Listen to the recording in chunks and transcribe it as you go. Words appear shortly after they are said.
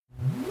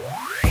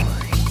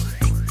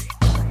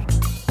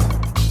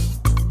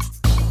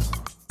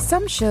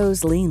Some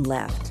shows lean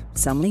left,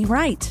 some lean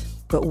right,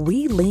 but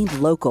we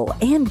lean local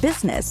and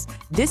business.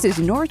 This is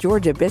North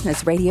Georgia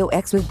Business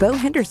RadioX with Bo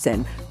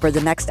Henderson. For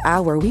the next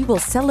hour, we will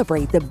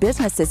celebrate the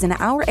businesses in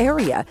our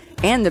area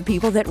and the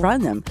people that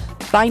run them.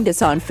 Find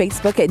us on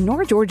Facebook at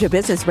North Georgia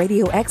Business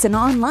RadioX and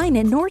online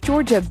at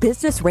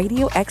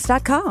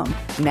northgeorgiabusinessradiox.com.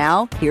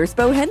 Now, here's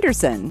Bo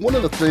Henderson. One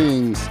of the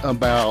things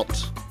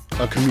about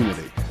a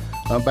community,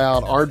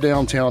 about our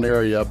downtown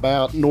area,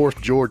 about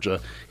North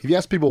Georgia, if you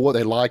ask people what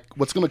they like,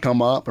 what's going to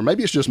come up, or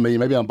maybe it's just me,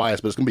 maybe I'm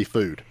biased, but it's going to be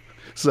food.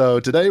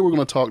 So today we're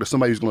going to talk to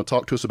somebody who's going to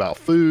talk to us about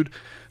food,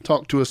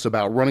 talk to us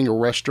about running a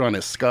restaurant.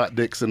 It's Scott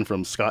Dixon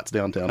from Scott's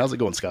Downtown. How's it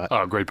going, Scott?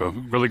 Oh, great, Bo.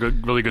 Really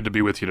good to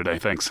be with you today.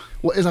 Thanks.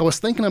 Well, as I was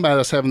thinking about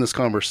us having this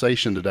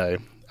conversation today,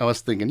 I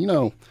was thinking,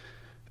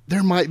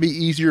 there might be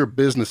easier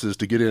businesses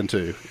to get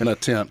into and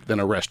attempt than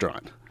a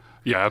restaurant.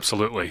 Yeah,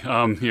 absolutely.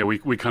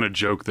 We kind of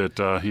joke that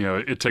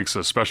it takes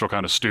a special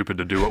kind of stupid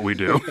to do what we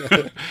do.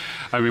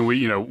 I mean,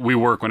 we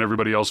work when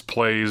everybody else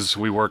plays.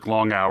 We work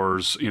long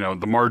hours.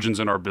 The margins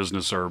in our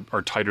business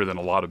are tighter than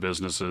a lot of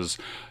businesses.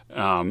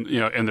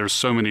 And there's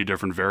so many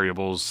different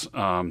variables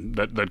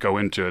that go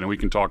into it, and we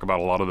can talk about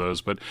a lot of those.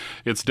 But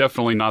it's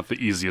definitely not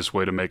the easiest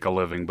way to make a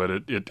living. But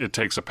it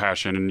takes a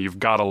passion, and you've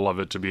got to love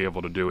it to be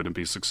able to do it and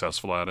be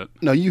successful at it.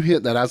 No, you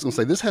hit that. I was going to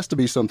say this has to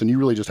be something you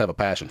really just have a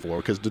passion for,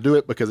 because to do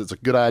it because it's a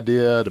good idea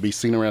to be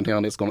seen around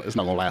town, it's not going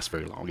to last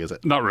very long, is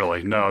it? Not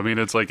really. No. I mean,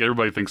 it's like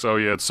everybody thinks, oh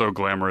yeah, it's so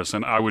glamorous,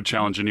 and I would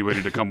challenge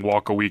anybody to come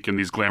walk a week in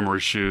these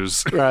glamorous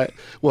shoes. Right.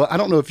 Well, I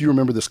don't know if you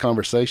remember this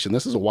conversation.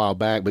 This is a while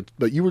back,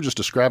 but you were just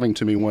describing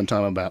to me one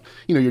time about,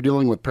 you're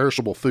dealing with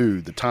perishable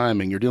food, the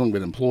timing, you're dealing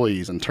with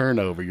employees and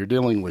turnover, you're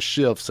dealing with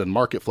shifts and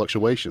market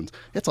fluctuations.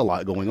 It's a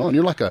lot going on.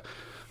 You're like a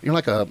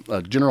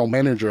general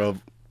manager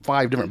of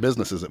 5 different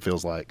businesses, it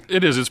feels like.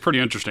 It is. It's pretty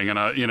interesting. And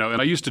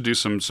I used to do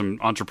some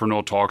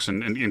entrepreneurial talks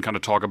and kind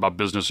of talk about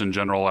business in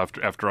general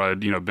after I'd,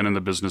 been in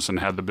the business and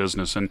had the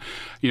business. And,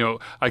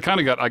 I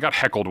got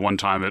heckled one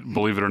time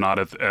believe it or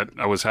not,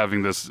 I was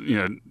having this,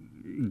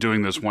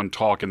 doing this one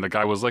talk, and the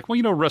guy was like,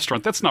 well,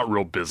 restaurant, that's not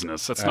real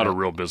business. That's not a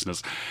real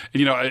business.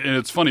 And, and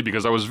it's funny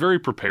because I was very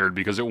prepared,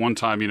 because at one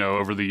time,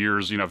 over the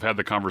years, I've had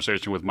the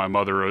conversation with my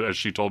mother as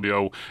she told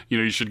me,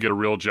 you should get a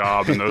real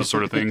job and those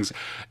sort of things,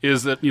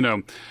 is that,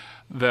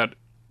 that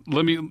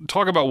let me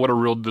talk about what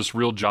this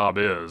real job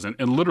is.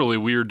 And literally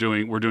we're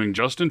doing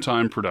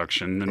just-in-time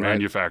production and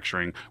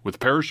manufacturing with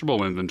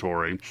perishable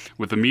inventory,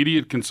 with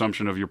immediate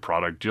consumption of your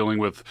product, dealing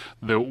with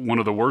one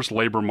of the worst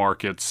labor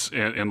markets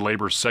and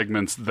labor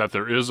segments that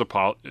there is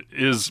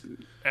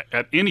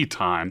at any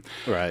time.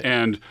 Right.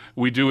 And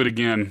we do it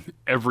again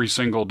every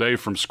single day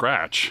from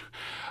scratch.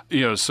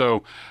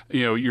 So,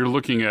 you're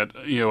looking at,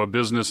 a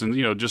business and,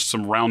 just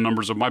some round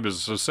numbers of my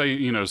business. So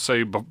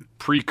say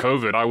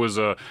pre-COVID, I was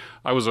a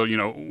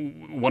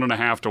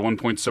 $1.5 to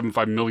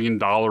 $1.75 million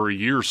a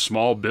year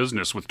small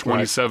business with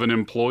 27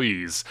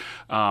 employees.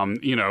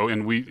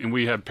 And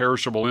we had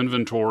perishable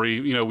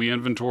inventory. We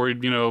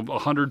inventoried,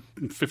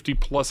 150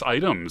 plus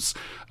items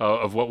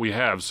of what we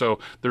have. So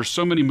there's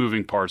so many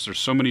moving parts. There's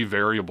so many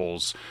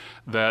variables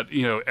that,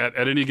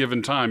 at any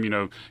given time,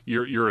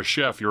 you're a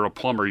chef, you're a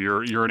plumber,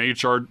 you're an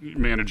HR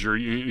manager,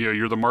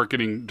 you're the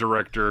marketing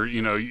director,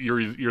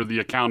 you're the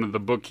accountant, the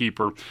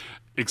bookkeeper,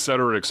 et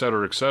cetera, et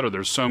cetera, et cetera.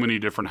 There's so many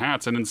different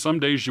hats. And in some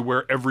days you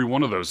wear every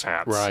one of those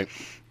hats. Right.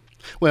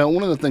 Well,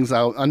 one of the things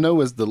I know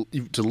is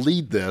to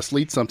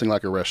lead something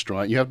like a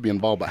restaurant, you have to be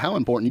involved. But how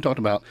important, you talked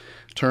about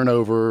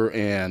turnover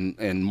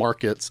and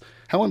markets,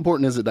 how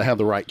important is it to have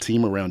the right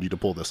team around you to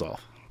pull this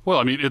off? Well,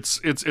 I mean,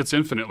 it's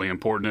infinitely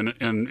important,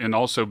 and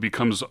also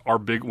becomes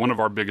one of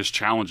our biggest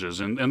challenges.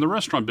 And the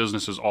restaurant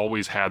business has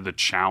always had the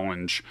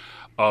challenge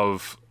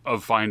of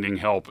finding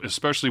help,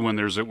 especially when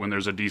there's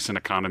a decent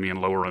economy and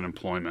lower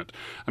unemployment.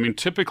 I mean,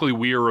 typically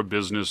we are a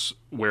business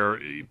where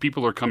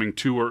people are going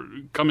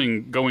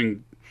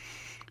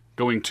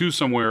to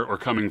somewhere or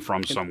coming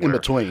from somewhere. In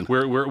between.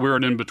 We're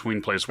an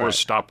in-between place. We're a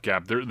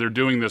stopgap. They're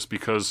doing this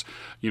because,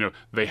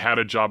 they had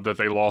a job that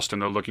they lost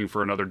and they're looking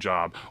for another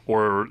job,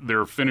 or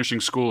they're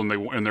finishing school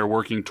and they're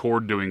working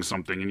toward doing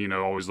something. And,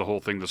 always the whole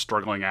thing, the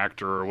struggling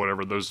actor or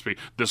whatever, this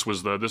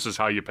is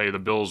how you pay the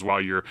bills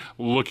while you're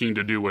looking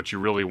to do what you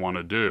really want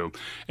to do.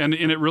 And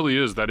it really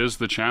is, that is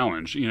the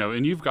challenge,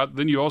 and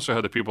then you also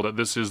have the people that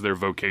this is their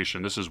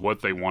vocation. This is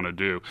what they want to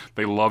do.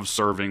 They love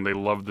serving. They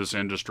love this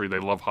industry. They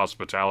love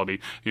hospitality.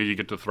 You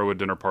get to throw a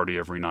dinner party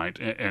every night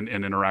and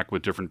interact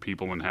with different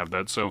people and have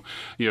that. So,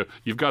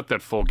 you've got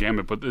that full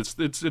gamut, but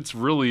it's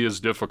really is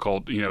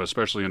difficult,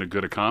 especially in a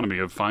good economy,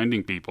 of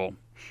finding people.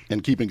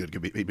 And keeping good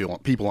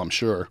people, I'm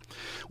sure.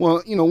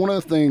 Well, one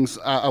of the things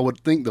I would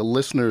think the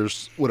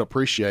listeners would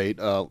appreciate,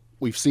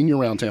 we've seen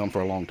you around town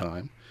for a long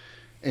time,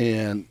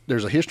 and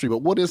there's a history, but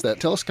what is that?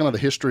 Tell us kind of the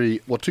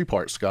history, 2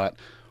 parts, Scott.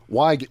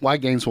 Why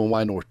Gainesville and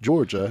why North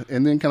Georgia?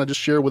 And then kind of just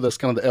share with us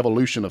kind of the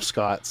evolution of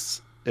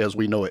Scott's as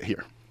we know it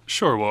here.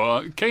 Sure.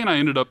 Well, Kay and I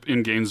ended up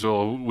in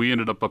Gainesville. We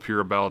ended up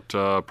here about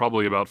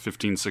probably about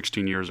 15,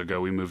 16 years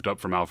ago. We moved up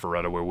from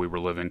Alpharetta where we were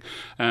living.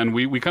 And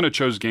we kind of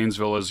chose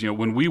Gainesville as,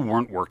 when we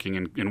weren't working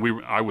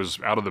and I was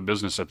out of the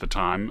business at the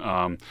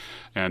time.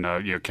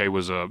 Kay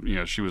was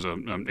she was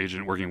an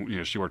agent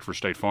working, she worked for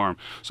State Farm.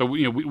 So,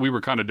 we were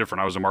kind of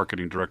different. I was a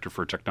marketing director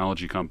for a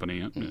technology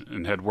company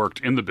and had worked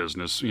in the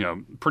business,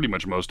 pretty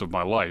much most of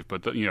my life.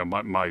 But,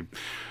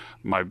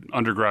 my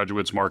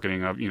undergraduate's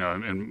marketing,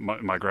 and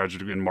my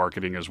graduate in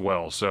marketing as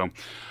well. So,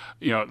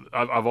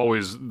 I've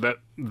always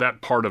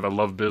that part of I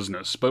love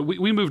business. But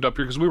we moved up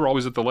here because we were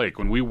always at the lake.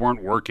 When we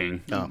weren't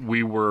working,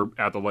 we were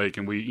at the lake,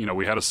 and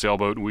we had a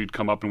sailboat, and we'd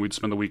come up and we'd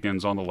spend the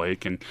weekends on the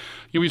lake. And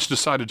we just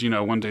decided,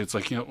 one day it's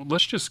like,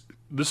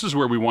 this is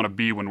where we want to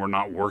be when we're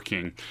not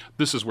working.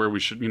 This is where we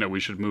should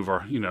move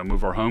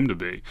our home to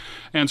be.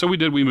 And so we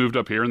did. We moved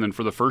up here, and then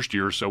for the first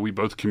year or so, we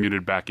both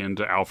commuted back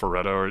into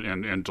Alpharetta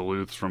and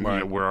Duluth from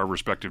where our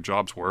respective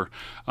jobs were.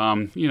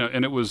 And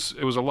it was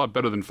a lot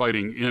better than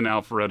fighting in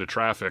Alpharetta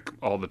traffic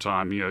all the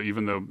time.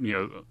 Even though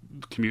the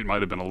commute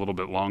might have been a little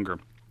bit longer.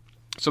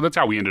 So that's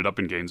how we ended up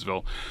in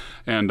Gainesville,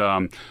 and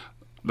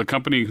the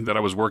company that I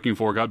was working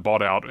for got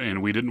bought out,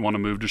 and we didn't want to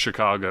move to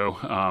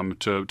Chicago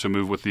to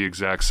move with the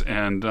execs.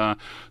 And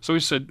so we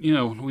said,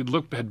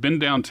 had been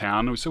downtown,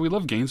 and we said, we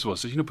love Gainesville. I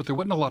said, but there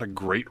wasn't a lot of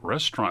great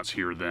restaurants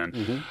here then.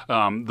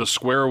 Mm-hmm. The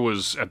square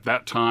was, at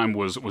that time,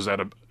 was at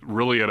a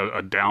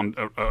down,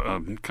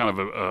 kind of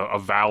a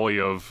valley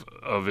of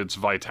its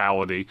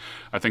vitality.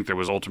 I think there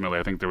was about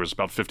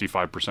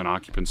 55%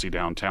 occupancy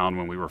downtown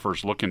when we were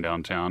first looking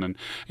downtown. And,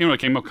 I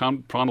came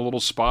upon a little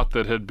spot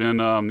that had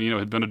been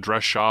a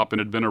dress shop and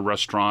had been a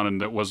restaurant, and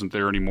that wasn't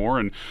there anymore.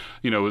 And,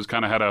 it was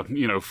kind of had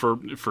a,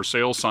 for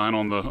sale sign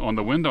on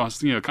the window. I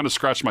kind of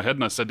scratched my head,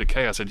 and I said to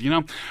Kay, I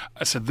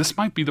said, this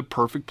might be the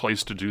perfect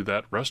place to do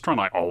that restaurant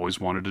I always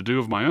wanted to do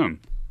of my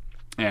own.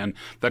 And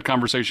that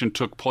conversation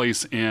took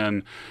place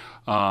in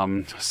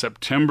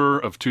September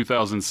of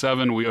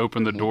 2007. We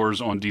opened the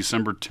doors on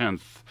December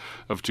 10th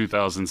of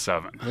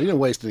 2007. You didn't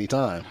waste any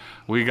time.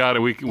 We got it.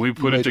 We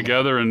put it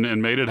together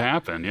and made it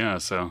happen. Yeah.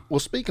 So.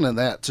 Well, speaking of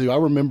that too, I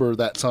remember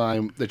that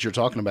time that you're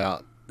talking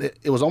about.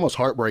 It was almost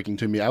heartbreaking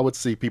to me. I would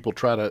see people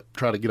try to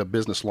get a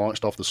business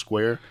launched off the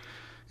square.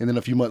 And then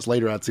a few months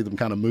later, I'd see them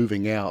kind of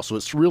moving out. So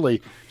it's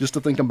really just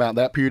to think about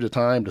that period of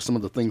time to some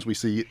of the things we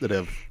see that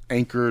have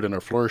anchored and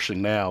are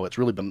flourishing now. It's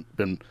really been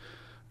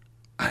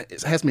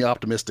it has me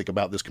optimistic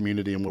about this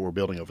community and what we're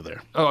building over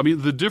there. Oh, I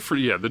mean, the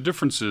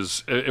difference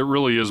is it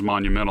really is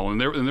monumental. And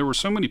there were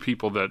so many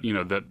people that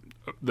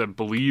that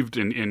believed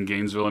in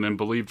Gainesville and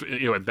believed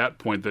at that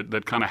point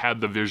that kind of had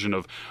the vision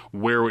of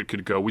where it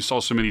could go. We saw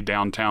so many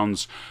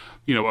downtowns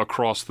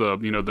across the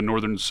the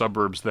northern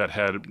suburbs that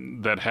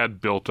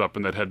had built up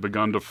and that had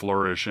begun to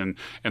flourish, and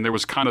there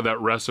was kind of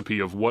that recipe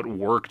of what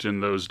worked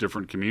in those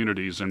different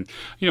communities. And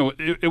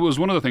it was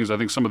one of the things, I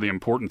think, some of the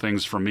important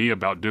things for me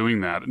about doing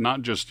that,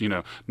 not just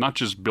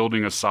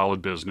building a solid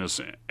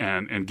business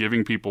and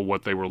giving people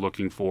what they were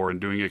looking for and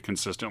doing it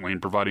consistently and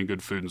providing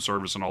good food and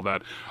service and all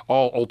that,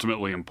 all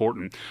ultimately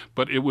important,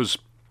 but it was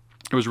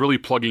really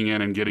plugging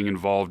in and getting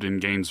involved in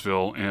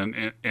Gainesville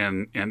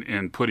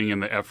and putting in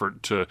the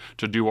effort to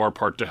do our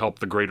part to help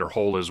the greater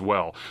whole as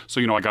well.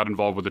 So, I got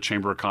involved with the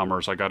Chamber of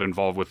Commerce. I got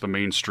involved with the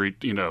Main Street,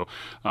 the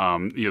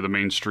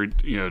Main Street,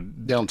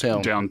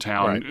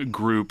 downtown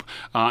group,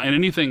 and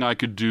anything I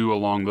could do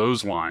along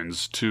those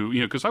lines to,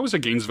 because I was a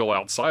Gainesville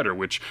outsider,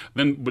 which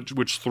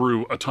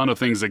threw a ton of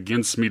things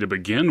against me to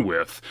begin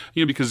with,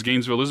 because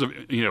Gainesville is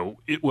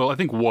I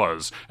think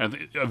was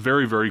a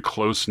very, very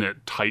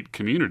close-knit, tight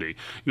community.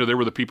 There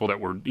were the people that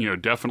were,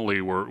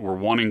 definitely were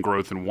wanting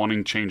growth and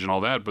wanting change and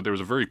all that, but there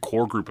was a very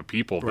core group of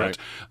people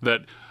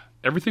that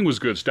everything was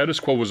good. Status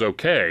quo was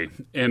okay.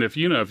 And if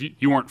you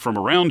weren't from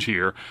around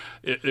here,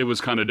 it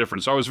was kind of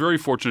different. So I was very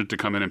fortunate to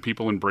come in, and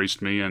people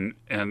embraced me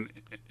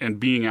and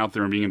being out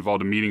there and being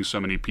involved in meeting so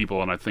many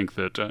people. And I think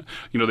that,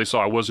 they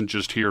saw I wasn't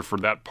just here for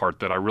that part,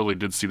 that I really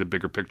did see the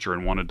bigger picture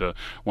and wanted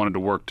to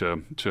work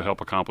to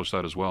help accomplish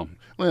that as well.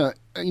 Well,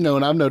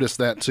 and I've noticed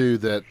that too,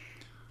 that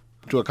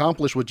to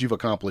accomplish what you've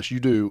accomplished, you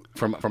do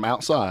from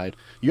outside,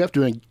 you have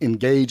to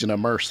engage and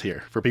immerse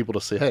here for people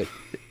to say, hey,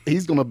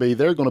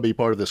 they're going to be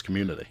part of this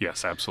community.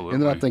 Yes, absolutely.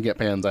 And then I think it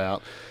pans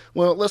out.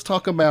 Well, let's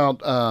talk about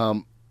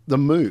the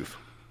move.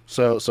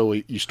 So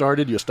you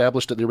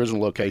established at the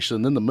original location,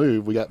 and then the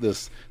move, we got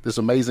this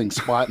amazing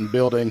spot and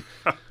building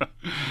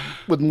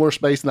with more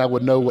space than I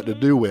would know what to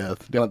do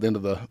with down at the end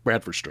of the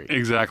Bradford Street.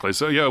 Exactly.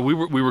 So yeah, we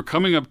were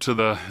coming up to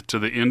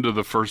the end of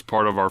the first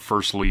part of our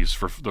first lease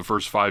for the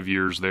first 5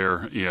 years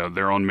there.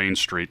 There on Main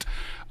Street.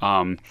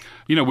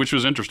 Which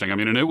was interesting. I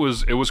mean, and it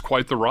was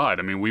quite the ride.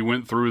 I mean, we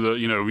went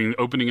through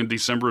opening in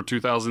December of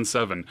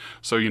 2007.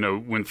 So,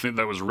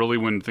 that was really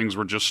when things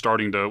were just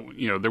starting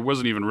to, there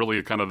wasn't even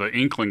really kind of the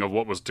inkling of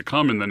what was to to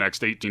come in the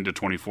next 18 to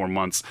 24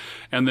 months.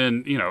 And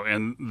then,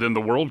 and then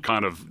the world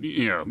kind of,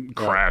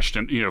 crashed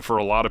and, for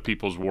a lot of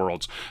people's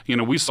worlds.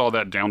 We saw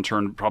that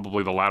downturn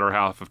probably the latter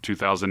half of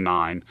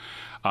 2009.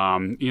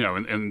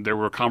 And there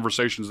were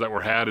conversations that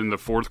were had in the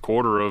fourth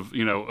quarter of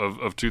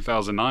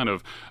 2009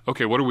 of,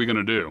 okay, what are we going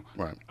to do?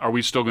 Right. Are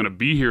we still going to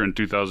be here in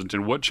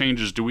 2010? What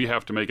changes do we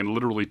have to make? And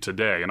literally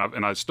today,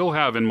 and I still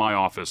have in my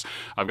office,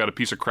 I've got a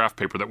piece of craft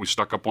paper that we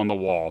stuck up on the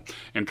wall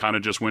and kind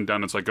of just went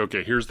down. It's like,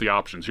 okay, here's the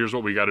options. Here's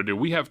what we got to do.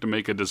 We have to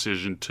make a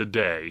decision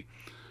today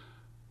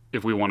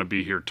if we want to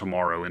be here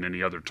tomorrow and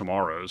any other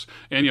tomorrows.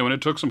 And, and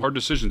it took some hard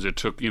decisions. It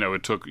took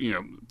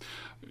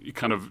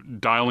kind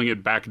of dialing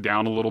it back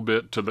down a little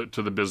bit to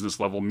the business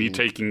level, me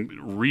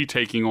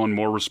retaking on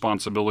more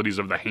responsibilities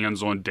of the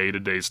hands-on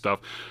day-to-day stuff,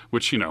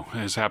 which,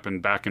 has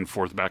happened back and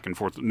forth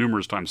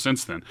numerous times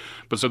since then.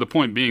 But so the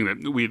point being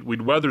that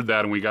we'd weathered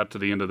that and we got to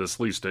the end of this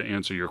lease, to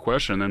answer your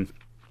question. And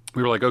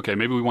we were like, okay,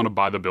 maybe we want to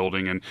buy the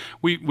building, and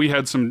we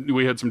had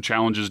some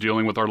challenges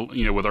dealing with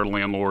our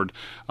landlord.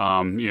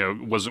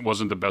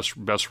 Wasn't the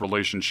best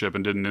relationship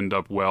and didn't end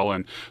up well,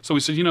 and so we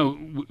said,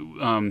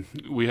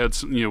 we had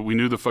some, we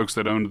knew the folks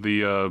that owned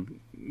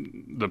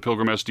the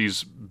Pilgrim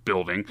Estes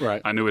building.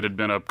 Right. I knew it had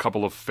been a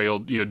couple of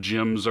failed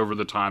gyms over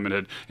the time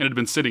and had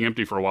been sitting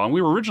empty for a while. And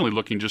we were originally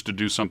looking just to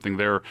do something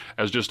there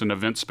as just an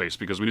event space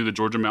because we knew the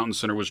Georgia Mountain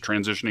Center was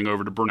transitioning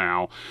over to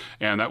Bernal,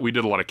 and that we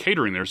did a lot of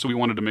catering there. So we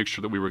wanted to make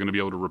sure that we were going to be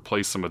able to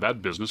replace some of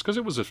that business because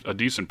it was a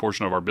decent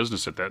portion of our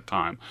business at that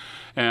time.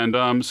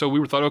 And so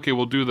we thought, okay,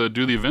 we'll do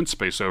the event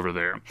space over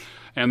there.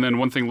 And then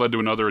one thing led to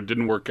another. It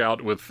didn't work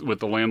out with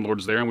the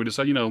landlords there, and we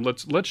decided,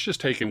 let's just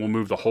take it and we'll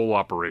move the whole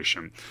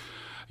operation.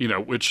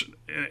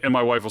 And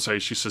my wife will say,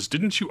 she says,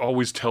 didn't you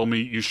always tell me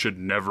you should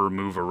never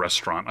move a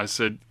restaurant? I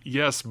said,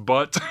 yes,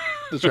 but.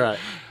 That's right.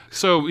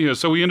 So,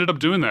 so we ended up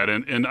doing that.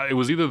 And it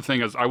was either the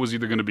thing as I was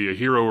either going to be a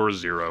hero or a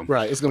zero.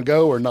 Right. It's going to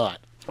go or not.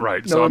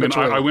 Right. No,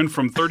 so, I went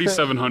from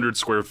 3,700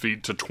 square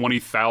feet to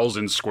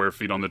 20,000 square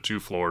feet on the 2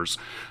 floors.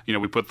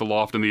 We put the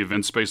loft and the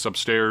event space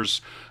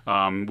upstairs,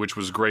 which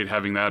was great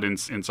having that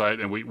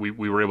inside. And we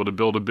were able to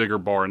build a bigger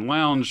bar and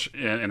lounge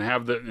and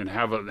have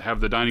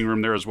the dining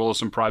room there as well as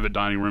some private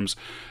dining rooms.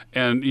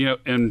 And,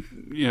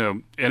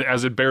 and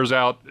as it bears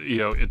out,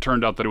 it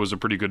turned out that it was a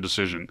pretty good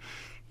decision.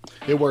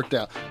 It worked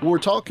out. We're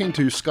talking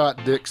to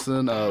Scott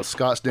Dixon of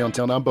Scott's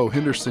Downtown. I'm Bo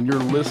Henderson. You're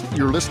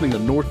listening to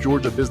North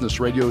Georgia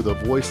Business Radio, the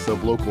voice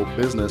of local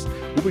business.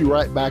 We'll be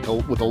right back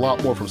with a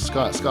lot more from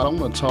Scott. Scott, I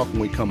want to talk when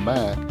we come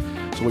back.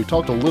 So we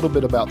talked a little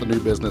bit about the new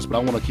business, but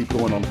I want to keep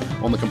going on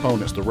the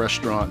components, the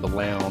restaurant, the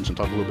lounge, and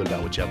talk a little bit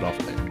about what you have to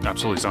offer there.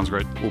 Absolutely. Sounds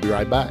great. We'll be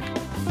right back.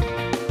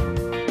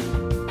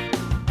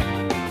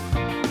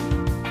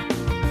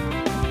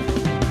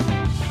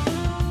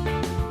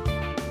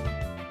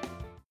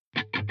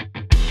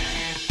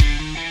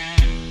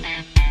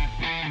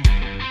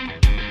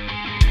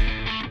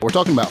 We're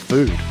talking about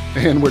food,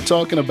 and we're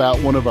talking about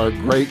one of our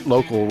great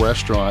local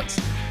restaurants,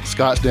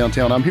 Scott's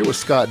Downtown. I'm here with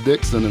Scott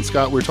Dixon, and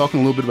Scott, we're talking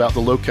a little bit about the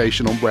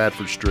location on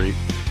Bradford Street,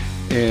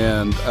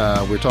 and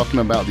we're talking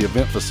about the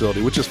event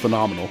facility, which is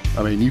phenomenal.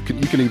 I mean, you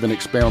can even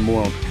expound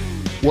more on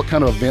what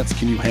kind of events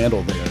can you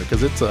handle there,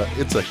 because it's a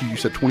huge, you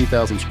said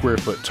 20,000 square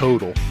foot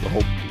total, the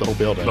whole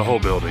building. The whole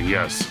building,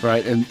 yes.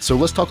 Right, and so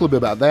let's talk a little bit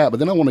about that, but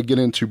then I want to get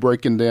into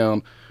breaking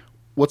down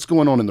what's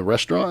going on in the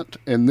restaurant,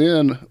 and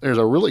then there's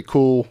a really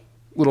cool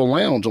little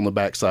lounge on the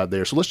backside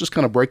there. So let's just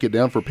kind of break it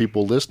down for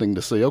people listening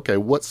to see, okay,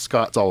 what's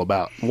Scott's all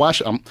about? Why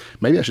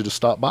maybe I should just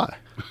stop by.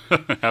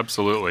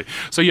 Absolutely.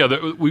 So yeah,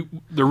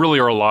 there really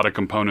are a lot of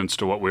components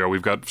to what we are.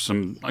 We've got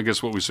some, I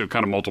guess, what we say,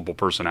 kind of multiple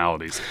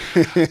personalities.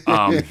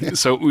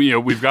 So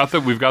we've got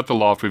the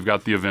loft, we've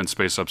got the event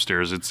space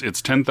upstairs.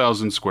 It's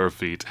 10,000 square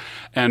feet,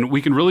 and we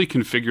can really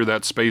configure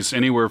that space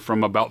anywhere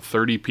from about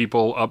 30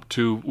 people up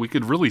to we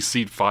could really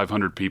seat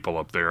 500 people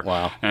up there.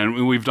 Wow!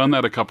 And we've done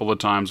that a couple of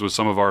times with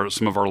some of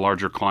our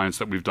larger clients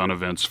that we've done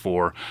events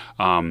for.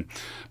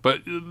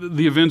 But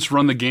the events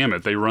run the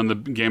gamut. They run the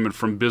gamut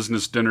from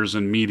business dinners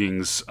and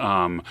meetings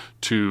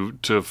to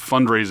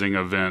fundraising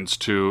events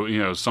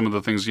to some of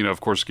the things.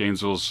 Of course,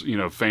 Gainesville's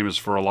famous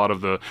for a lot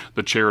of the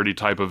charity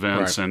type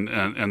events, right,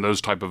 and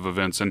those type of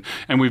events, and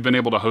we've been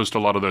able to host a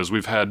lot of those.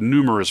 We've had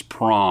numerous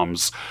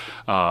proms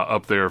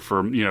up there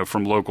from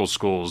local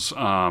schools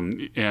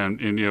and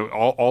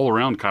all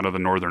around kind of the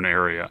northern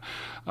area.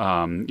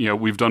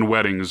 We've done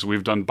weddings,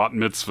 we've done bat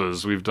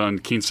mitzvahs, we've done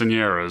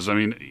quinceañeras. I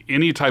mean,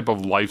 any type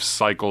of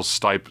lifestyle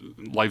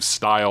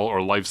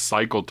or life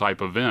cycle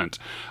type event,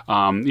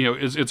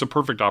 it's a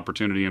perfect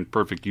opportunity and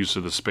perfect use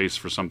of the space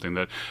for something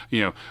that,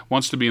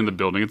 wants to be in the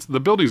building. The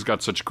building's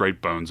got such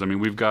great bones. I mean,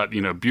 we've got,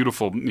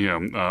 beautiful,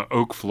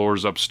 oak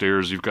floors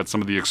upstairs. You've got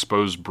some of the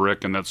exposed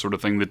brick and that sort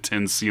of thing, the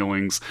tin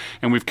ceilings,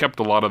 and we've kept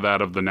a lot of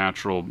that of the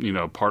natural,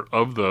 part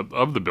of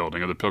the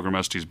building, of the Pilgrim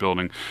Estes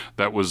building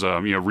that was,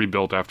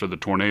 rebuilt after the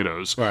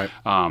tornadoes. Right.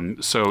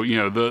 So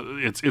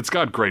it's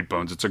got great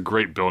bones. It's a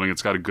great building.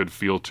 It's got a good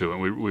feel to it.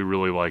 And we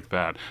really like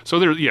that. So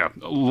there's a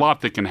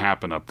lot that can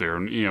happen up there,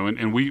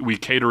 and we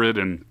cater it,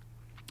 and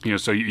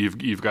So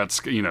you've got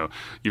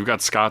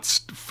Scott's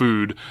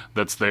food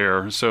that's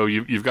there. So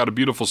you've got a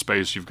beautiful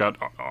space. You've got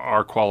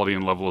our quality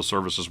and level of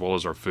service as well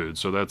as our food.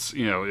 So that's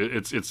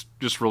it's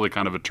just really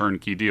kind of a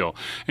turnkey deal.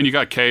 And you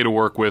got Kay to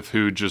work with,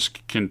 who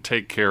just can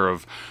take care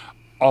of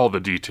all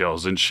the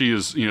details, and she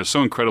is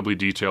so incredibly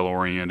detail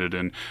oriented,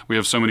 and we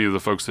have so many of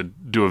the folks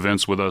that do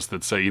events with us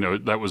that say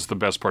that was the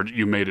best part,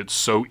 you made it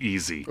so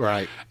easy,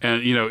 right?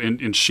 And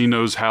and she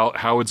knows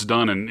how it's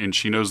done, and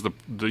she knows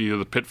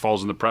the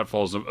pitfalls and the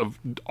pratfalls of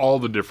all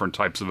the different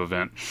types of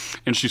event,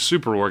 and she's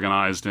super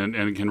organized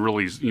and can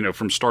really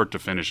from start to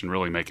finish and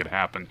really make it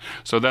happen.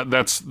 So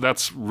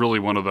that's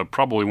really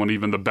probably one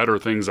even the better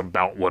things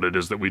about what it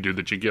is that we do,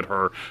 that you get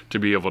her to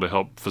be able to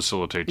help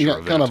facilitate your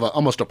event. Kind of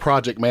almost a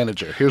project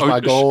manager. Here's my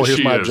goal.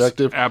 Here's my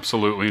objective.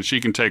 Absolutely. And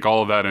she can take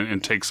all of that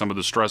and take some of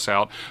the stress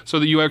out so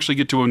that you actually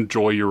get to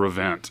enjoy your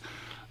event.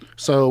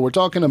 So we're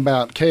talking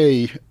about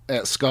Kay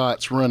at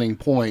Scott's running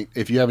point.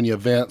 If you have any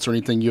events or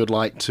anything you'd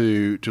like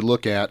to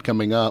look at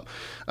coming up.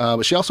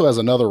 But she also has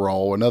another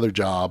role, another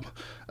job,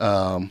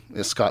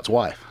 as Scott's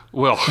wife.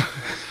 Well,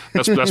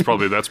 that's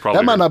probably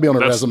that might not be on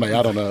her resume.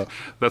 I don't know.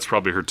 That's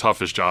probably her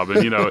toughest job,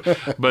 and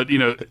but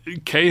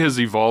Kay has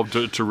evolved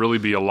to really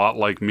be a lot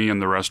like me in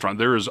the restaurant.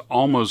 There is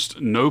almost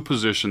no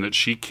position that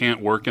she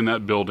can't work in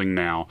that building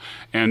now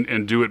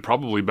and do it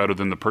probably better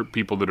than the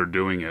people that are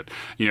doing it.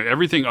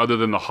 Everything other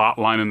than the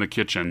hotline in the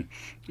kitchen,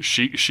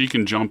 she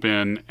can jump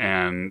in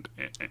and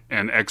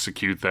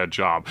execute that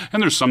job.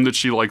 And there's some that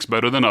she likes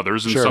better than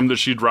others, and some that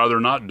she'd rather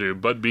not do.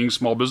 But being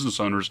small business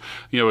owners,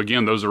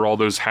 again, those are all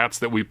those hats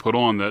that we put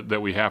on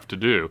that we have to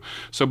do.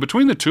 So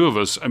between the two of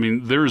us, I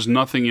mean, there's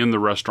nothing in the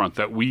restaurant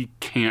that we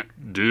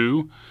can't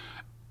do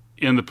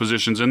in the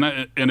positions, and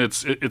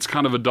it's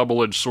kind of a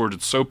double-edged sword.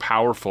 It's so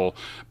powerful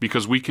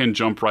because we can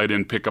jump right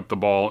in, pick up the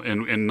ball,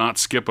 and not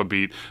skip a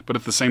beat. But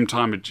at the same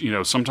time,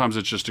 sometimes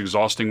it's just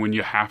exhausting when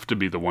you have to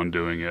be the one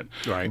doing it.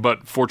 Right.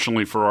 But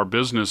fortunately for our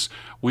business,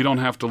 we don't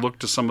have to look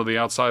to some of the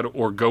outside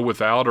or go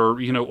without or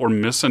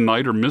miss a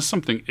night or miss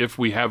something if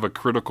we have a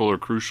critical or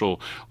crucial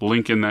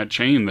link in that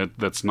chain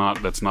that's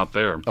not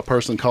there. A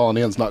person calling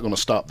in is not going to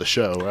stop the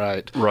show,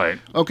 right? Right.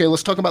 Okay,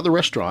 let's talk about the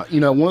restaurant.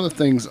 One of the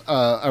things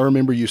I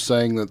remember you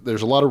saying that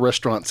there's a lot of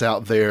restaurants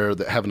out there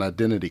that have an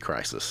identity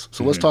crisis.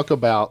 So let's talk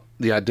about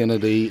the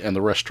identity and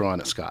the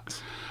restaurant at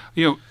Scott's.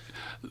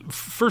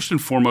 First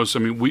and foremost, I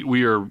mean,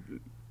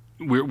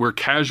 we're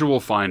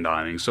casual fine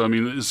dining. So I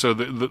mean, so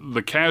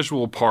the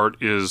casual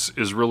part is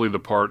really the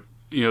part,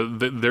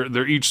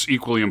 they're each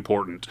equally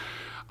important.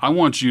 I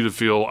want you to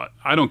feel,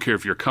 I don't care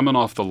if you're coming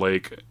off the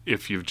lake,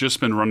 if you've just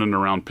been running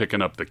around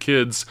picking up the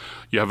kids,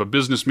 you have a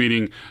business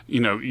meeting,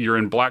 you're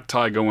in black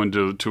tie going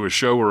to a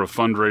show or a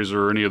fundraiser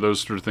or any of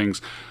those sort of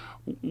things.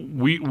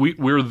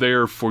 We're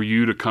there for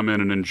you to come in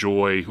and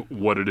enjoy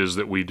what it is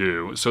that we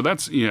do. So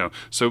that's,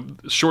 so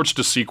shorts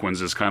to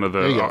sequins is kind of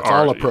the... It's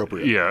all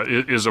appropriate. Yeah,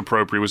 it is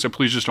appropriate. We said,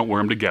 please just don't wear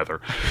them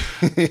together.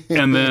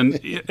 and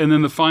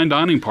then the fine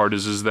dining part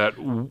is that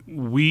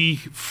we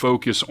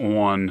focus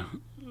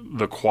on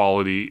the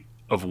quality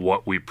of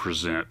what we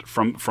present,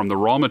 from the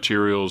raw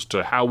materials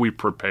to how we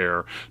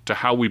prepare to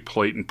how we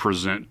plate and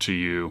present to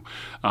you,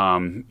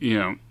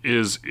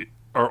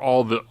 are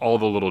all the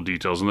little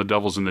details, and the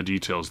devil's in the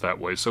details that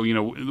way. So,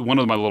 one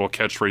of my little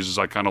catchphrases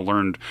I kind of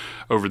learned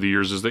over the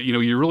years is that,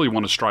 you really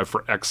want to strive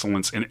for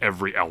excellence in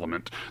every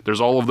element.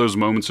 There's all of those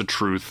moments of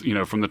truth,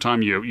 from the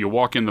time you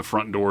walk in the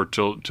front door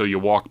till you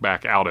walk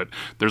back out it.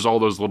 There's all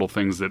those little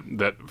things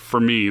that for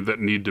me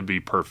that need to be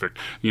perfect.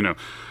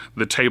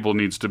 The table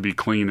needs to be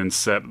clean and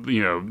set,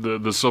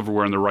 the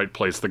silverware in the right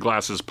place, the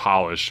glasses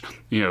polished,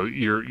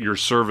 your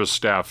service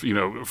staff,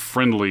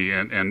 friendly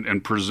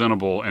and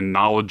presentable and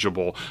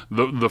knowledgeable,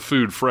 the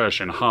food fresh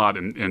and hot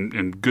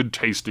and good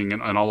tasting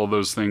and all of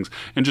those things,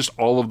 and just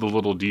all of the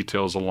little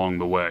details along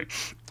the way.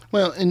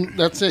 Well, and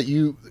that's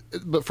it.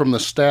 But from the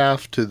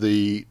staff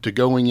to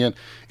going in,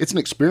 it's an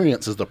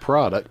experience as the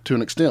product to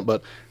an extent.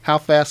 But how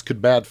fast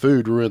could bad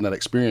food ruin that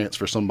experience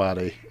for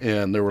somebody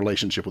and their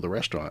relationship with the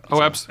restaurant?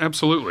 Oh,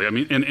 absolutely. I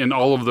mean, and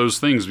all of those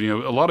things. A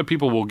lot of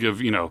people will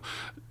give.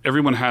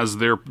 Everyone has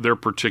their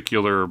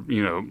particular,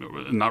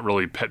 not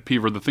really pet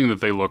peeve or the thing that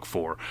they look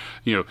for.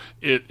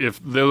 If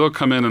they'll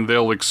come in and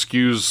they'll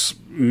excuse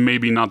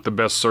maybe not the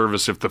best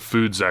service if the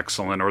food's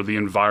excellent or the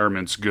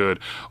environment's good,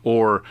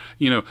 or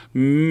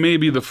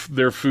maybe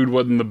their food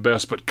wasn't the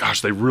best, but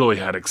gosh, they really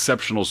had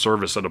exceptional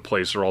service at a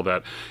place or all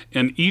that.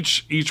 And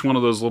each one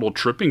of those little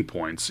tripping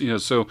points,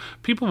 so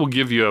people will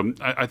give you.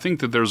 I think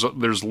that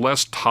there's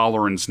less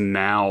tolerance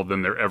now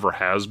than there ever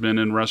has been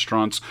in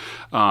restaurants.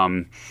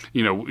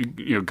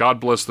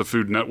 God bless the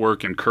Food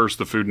Network and curse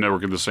the Food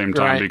Network at the same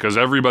time, because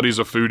everybody's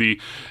a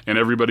foodie and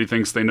everybody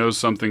thinks they know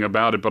something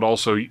about it, but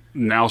also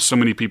now so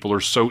many people are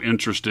are so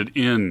interested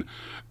in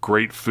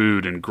great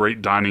food and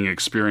great dining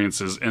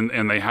experiences,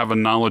 and they have a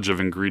knowledge of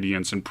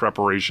ingredients and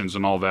preparations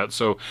and all that.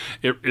 So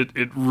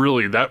it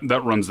really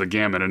that runs the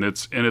gamut, and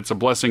it's a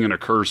blessing and a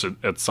curse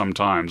at some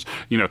times.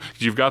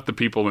 You've got the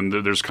people, and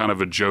there's kind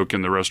of a joke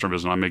in the restaurant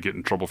business, and I may get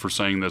in trouble for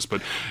saying this,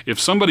 but if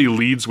somebody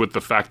leads with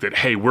the fact that,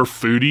 hey, we're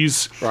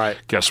foodies, right,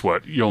 guess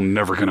what? You're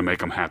never going to make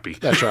them happy.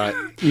 That's right.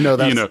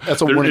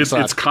 That's a warning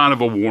sign. It's kind of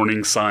a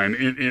warning sign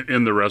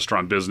in the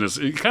restaurant business.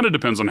 It kind of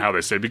depends on how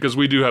they say it, because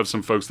we do have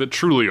some folks that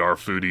truly are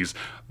foodies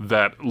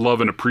that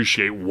love and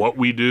appreciate what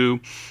we do.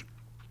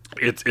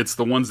 It's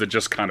the ones that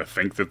just kind of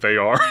think that they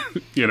are,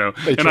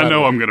 And I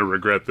know I'm going to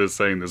regret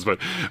saying this, but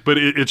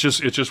it's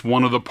just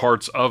one of the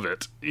parts of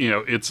it.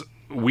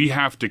 We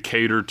have to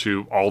cater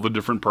to all the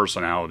different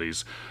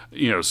personalities.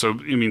 So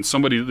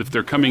somebody, if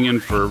they're coming in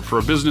for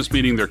a business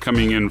meeting, they're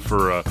coming in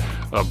for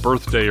a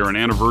birthday or an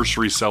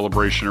anniversary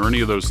celebration or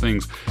any of those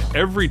things.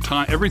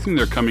 Everything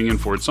they're coming in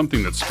for, it's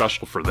something that's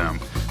special for them.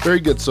 Very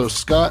good. So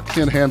Scott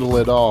can handle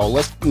it all.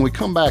 When we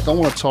come back, I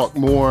want to talk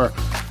more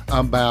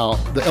about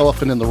the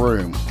elephant in the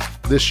room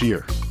this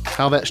year,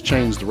 how that's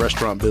changed the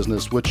restaurant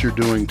business, what you're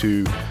doing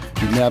to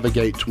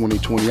navigate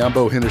 2020. I'm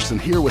Bo Henderson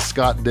here with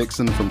Scott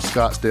Dixon from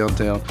Scott's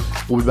Downtown.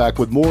 We'll be back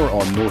with more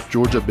on North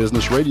Georgia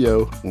Business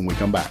Radio when we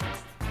come back.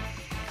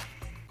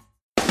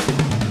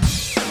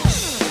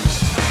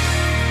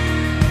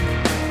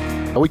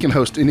 We can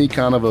host any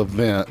kind of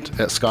event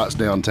at Scott's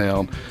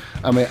Downtown.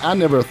 I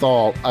never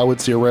thought I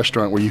would see a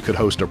restaurant where you could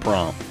host a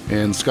prom,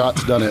 and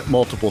Scott's done it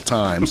multiple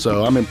times,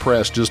 so I'm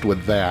impressed just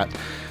with that.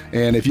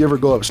 And if you ever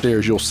go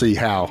upstairs, you'll see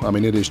how.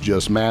 It is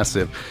just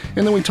massive.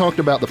 And then we talked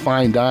about the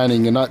fine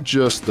dining, and not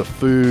just the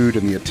food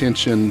and the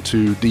attention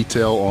to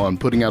detail on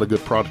putting out a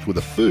good product with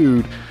the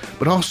food,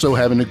 but also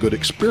having a good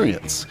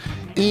experience.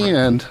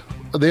 And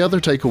the other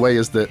takeaway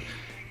is that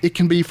it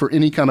can be for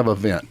any kind of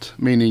event,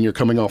 meaning you're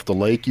coming off the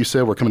lake, you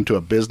said, we're coming to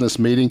a business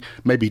meeting,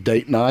 maybe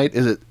date night.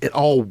 It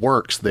all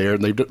works there.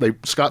 And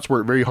Scott's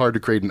worked very hard to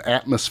create an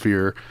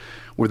atmosphere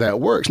where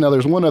that works. Now,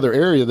 there's one other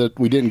area that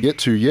we didn't get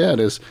to yet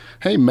is,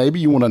 hey, maybe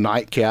you want a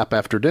nightcap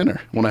after dinner,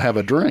 want to have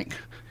a drink.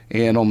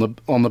 And on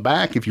the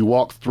back, if you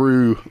walk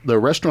through the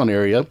restaurant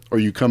area or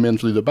you come in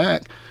through the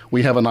back,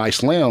 we have a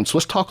nice lounge. So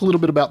let's talk a little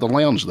bit about the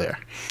lounge there.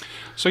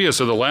 So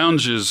the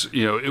lounge is,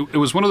 it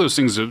was one of those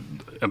things that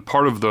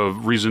part of the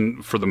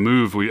reason for the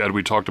move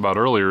we talked about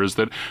earlier is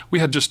that we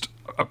had just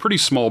a pretty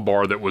small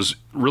bar that was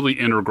really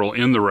integral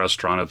in the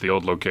restaurant at the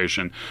old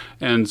location.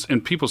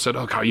 And people said,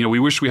 oh, God, we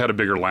wish we had a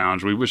bigger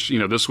lounge. We wish,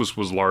 this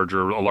was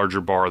larger, a larger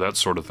bar, that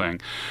sort of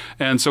thing.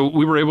 And so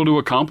we were able to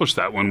accomplish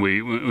that when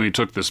we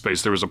took this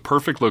space. There was a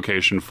perfect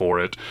location for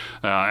it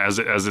as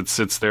it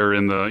sits there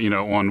in the,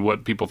 on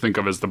what people think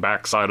of as the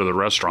back side of the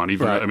restaurant.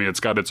 Even, right. It's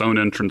got its own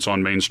entrance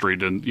on Main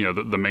Street and,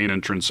 the main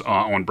entrance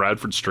on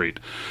Bradford Street.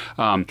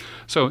 And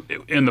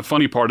the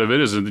funny part of it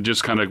is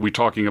just kind of we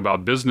talking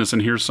about business,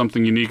 and here's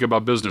something unique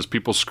about business.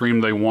 People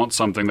scream they want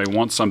something,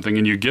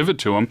 and you give it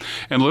to them.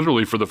 And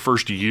literally for the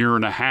first year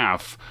and a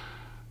half,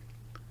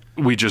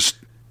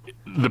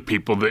 the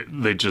people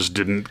they just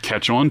didn't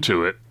catch on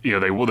to it.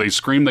 They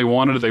screamed they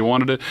wanted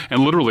it,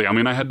 and literally,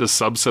 I had to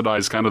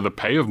subsidize kind of the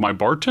pay of my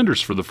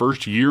bartenders for the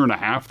first year and a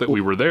half that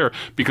we were there,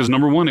 because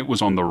number one, it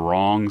was on the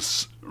wrong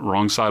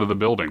side of the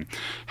building.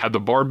 Had the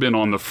bar been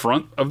on the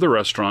front of the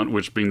restaurant,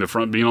 which being the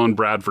front being on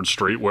Bradford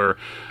Street, where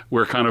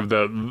kind of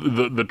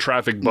the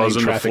traffic buzz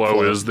and the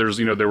flow is, there's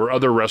there were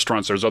other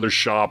restaurants, there's other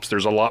shops,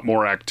 there's a lot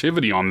more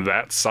activity on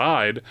that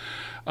side.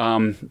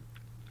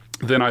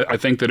 Then I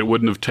think that it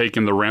wouldn't have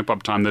taken the ramp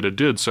up time that it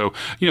did. So,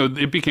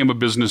 it became a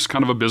business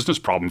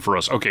problem for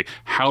us. Okay,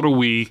 how do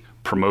we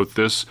promote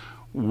this?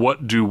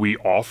 What do we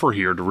offer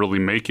here to really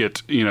make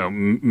it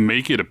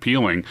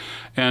appealing?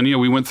 And,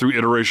 we went through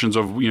iterations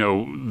of,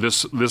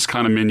 this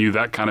kind of menu,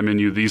 that kind of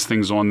menu, these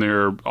things on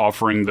there,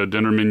 offering the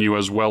dinner menu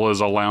as well as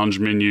a lounge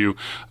menu,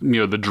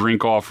 the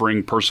drink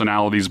offering,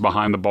 personalities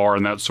behind the bar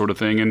and that sort of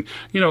thing. And,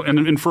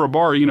 and for a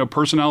bar,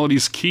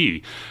 personality's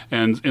key.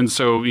 And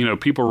so,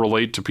 people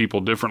relate to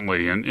people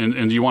differently,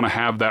 and you want to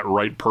have that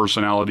right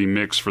personality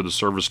mix for the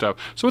service staff.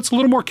 So it's a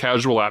little more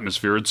casual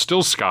atmosphere. It's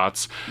still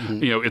Scott's,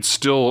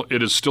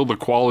 it is still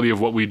the quality of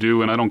what we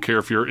do, and I don't care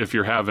if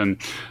you're having,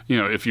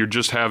 if you're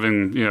just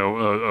having,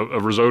 a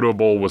risotto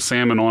bowl with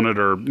salmon on it,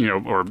 or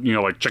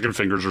like chicken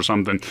fingers or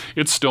something.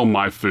 It's still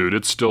my food.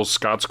 It's still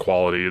Scott's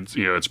quality. It's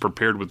it's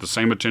prepared with the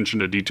same attention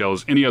to detail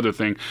as any other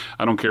thing.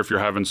 I don't care if you're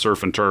having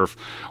surf and turf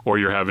or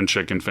you're having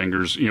chicken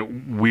fingers.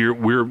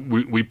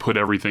 We put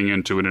everything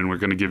into it, and we're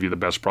going to give you the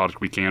best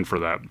product we can for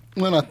that.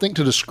 Well, I think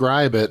to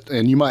describe it,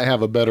 and you might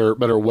have a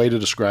better way to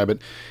describe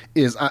it,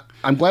 is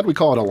I'm glad we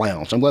call it a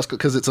lounge. I'm glad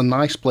because it's a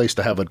nice place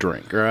to have a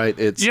drink, right?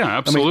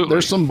 Absolutely.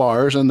 There's some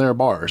bars, and they're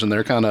bars, and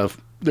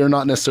they're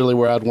not necessarily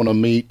where I'd want to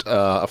meet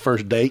a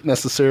first date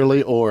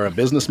necessarily, or a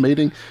business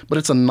meeting, but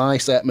it's a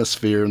nice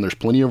atmosphere, and there's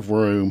plenty of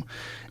room.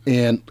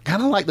 And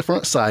kind of like the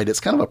front side, it's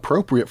kind of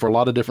appropriate for a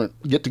lot of different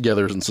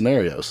get-togethers and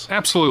scenarios.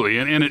 Absolutely,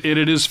 and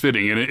it is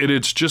fitting, and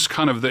it's just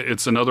kind of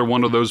it's another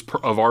one of those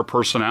of our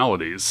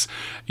personalities.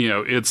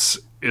 It's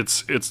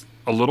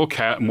a little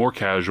more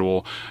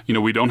casual.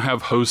 We don't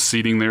have host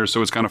seating there,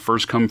 so it's kind of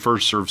first come,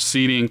 first served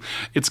seating.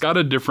 It's got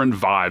a different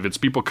vibe. It's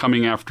people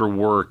coming after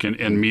work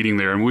and meeting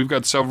there. And we've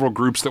got several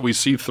groups that we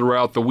see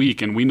throughout the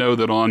week, and we know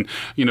that on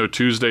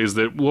Tuesdays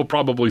that we'll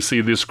probably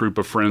see this group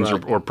of friends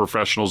or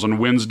professionals. On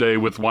Wednesday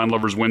with Wine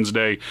Lovers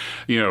Wednesday,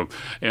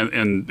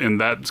 and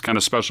that's kind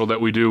of special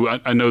that we do.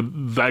 I know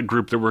that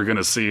group that we're going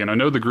to see, and I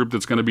know the group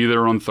that's going to be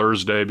there on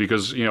Thursday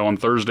because on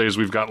Thursdays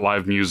we've got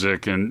live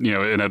music and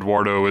and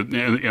Eduardo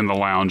in the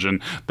lounge.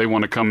 And they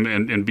want to come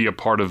and be a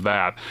part of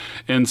that.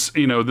 And,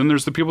 then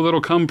there's the people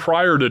that'll come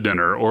prior to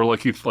dinner, or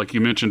like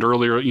you mentioned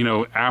earlier,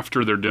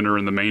 after their dinner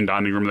in the main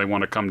dining room, they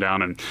want to come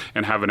down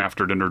and have an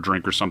after dinner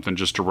drink or something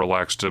just to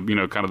relax to,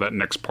 kind of that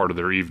next part of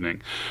their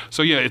evening.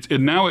 So yeah,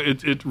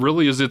 it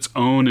really is its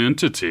own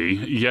entity,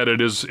 yet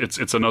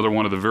it's another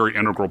one of the very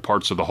integral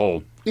parts of the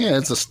whole.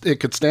 Yeah, it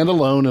could stand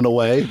alone in a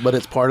way, but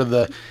it's part of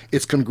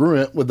it's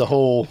congruent with the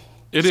whole.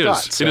 It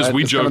is. It is.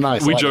 We joke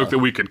that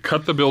we could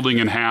cut the building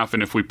in half,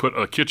 and if we put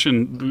a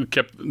kitchen,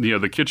 kept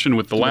the kitchen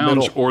with the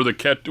lounge or the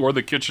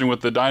kitchen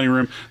with the dining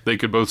room, they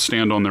could both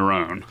stand on their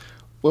own.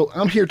 Well,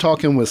 I'm here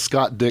talking with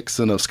Scott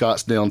Dixon of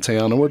Scott's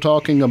Downtown, and we're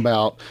talking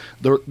about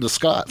the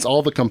Scott's,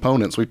 all the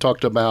components. We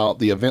talked about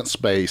the event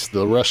space,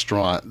 the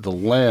restaurant, the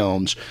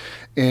lounge.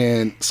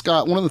 And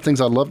Scott, one of the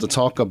things I'd love to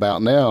talk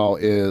about now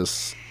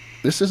is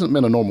this hasn't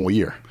been a normal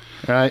year,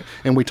 right?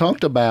 And we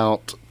talked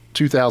about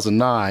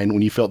 2009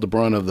 when you felt the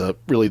brunt of the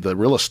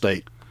real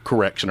estate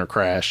correction or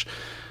crash.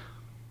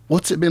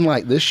 What's it been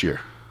like this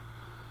year?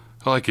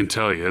 Well, I can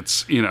tell you,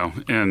 it's,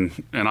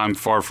 and I'm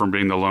far from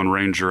being the Lone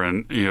Ranger,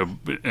 and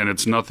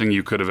it's nothing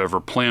you could have ever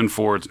planned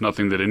for. It's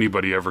nothing that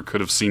anybody ever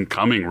could have seen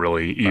coming,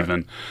 really,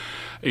 even.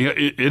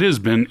 Right.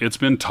 It's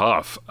been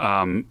tough.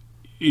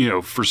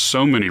 For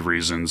so many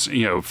reasons,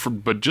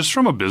 but just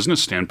from a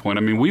business standpoint,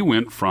 I mean, we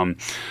went from,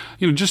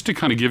 just to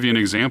kind of give you an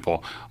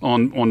example,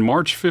 on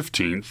March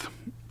 15th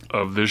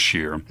of this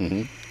year,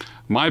 mm-hmm.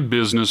 my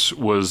business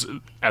was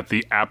at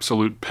the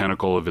absolute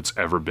pinnacle of it's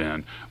ever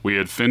been. We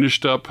had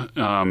finished up,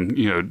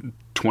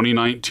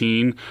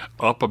 2019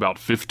 up about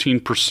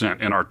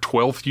 15% in our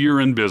 12th year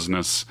in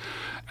business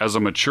as a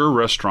mature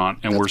restaurant,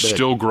 and we're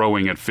still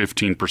growing at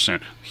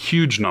 15%.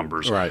 Huge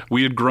numbers. Right.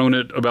 We had grown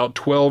at about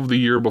 12 the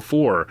year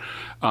before,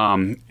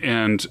 and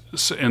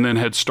then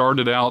had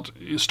started out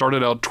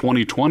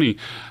 2020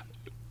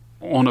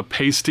 on a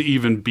pace to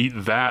even beat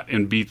that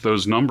and beat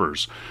those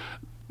numbers.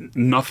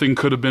 Nothing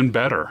could have been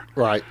better.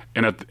 Right.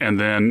 And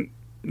then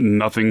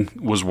nothing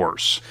was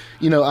worse.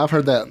 I've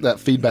heard that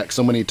feedback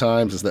so many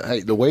times is that, hey,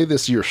 the way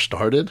this year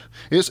started,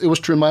 it was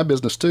true in my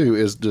business too,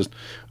 is just,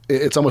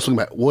 it's almost looking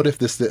back, what if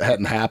this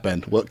hadn't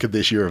happened? What could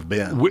this year have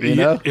been?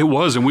 It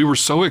was, and we were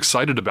so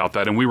excited about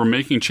that, and we were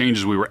making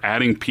changes. We were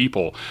adding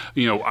people.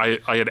 I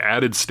had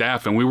added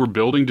staff, and we were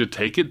building to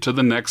take it to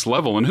the next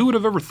level. And who would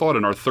have ever thought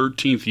in our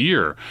 13th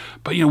year?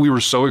 But we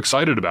were so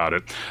excited about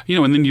it.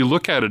 And then you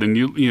look at it, and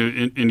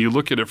you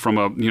look at it from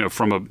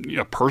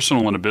a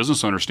personal and a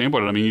business owner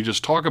standpoint. I mean, you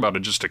just talk about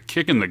it, just a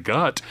kick in the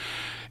gut,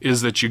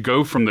 is that you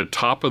go from the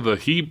top of the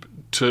heap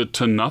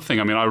to nothing.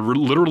 I mean, I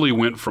literally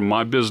went from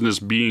my business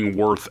being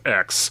worth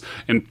X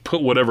and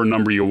put whatever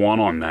number you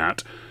want on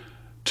that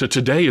to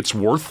today it's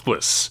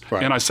worthless.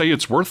 Right. And I say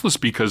it's worthless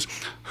because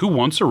who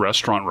wants a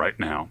restaurant right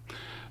now?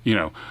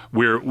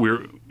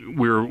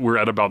 We're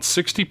at about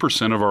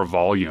 60% of our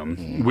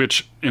volume,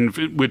 which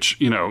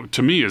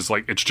to me is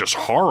like, it's just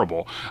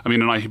horrible. I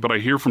mean, but I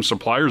hear from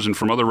suppliers and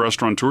from other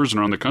restaurateurs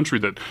around the country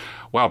that,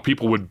 wow,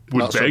 people would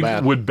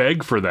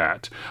beg for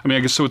that. I mean,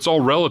 I guess so. It's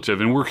all relative,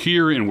 and we're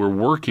here and we're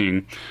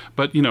working.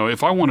 But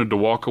if I wanted to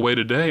walk away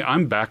today,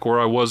 I'm back where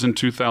I was in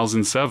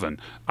 2007.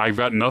 I've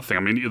got nothing.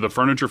 I mean, the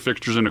furniture,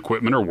 fixtures, and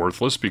equipment are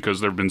worthless because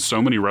there have been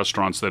so many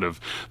restaurants that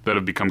have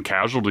become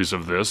casualties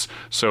of this.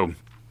 So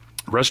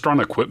restaurant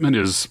equipment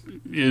has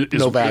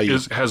no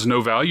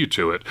value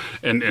to it,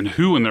 and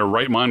who in their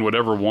right mind would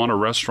ever want a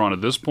restaurant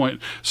at this point,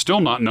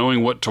 still not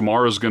knowing what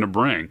tomorrow's going to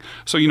bring.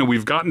 So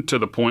we've gotten to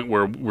the point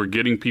where we're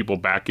getting people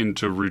back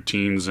into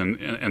routines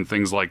and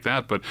things like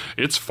that, but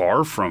it's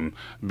far from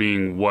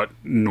being what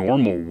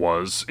normal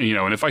was.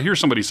 And if I hear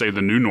somebody say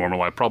the new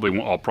normal, I'll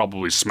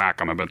probably smack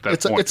them at that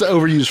point. It's an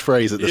overused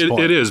phrase at this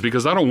point. It is,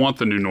 because I don't want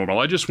the new normal.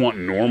 I just want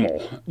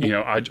normal.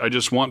 I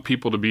just want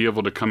people to be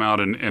able to come out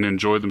and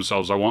enjoy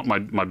themselves. I want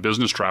my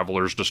business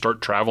travelers to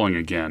start traveling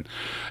again.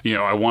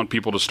 I want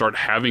people to start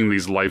having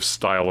these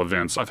lifestyle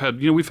events.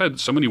 We've had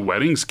so many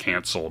weddings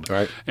canceled,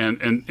 right,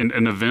 and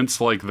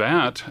events like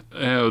that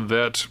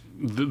that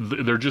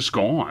they're just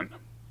gone.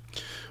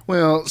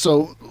 Well,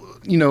 so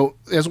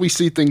as we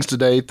see things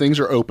today, things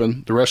are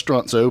open, the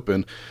restaurant's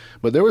open,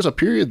 but there was a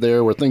period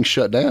there where things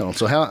shut down.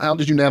 So how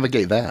did you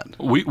navigate that?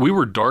 We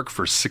were dark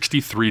for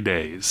 63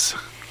 days.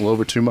 Well,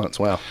 over 2 months.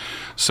 Wow.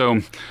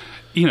 So,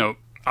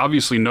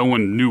 obviously no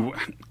one knew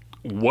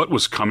what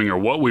was coming or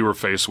what we were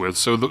faced with.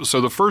 So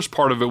the first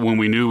part of it, when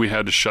we knew we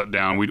had to shut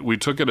down, we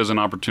took it as an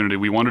opportunity.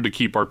 We wanted to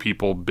keep our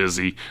people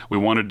busy. We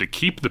wanted to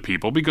keep the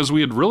people because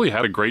we had really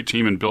had a great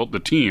team and built the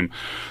team.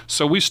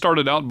 So we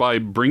started out by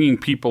bringing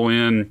people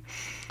in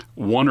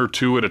one or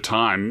two at a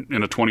time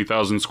in a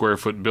 20,000 square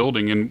foot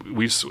building. And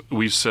we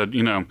said,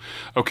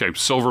 okay,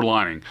 silver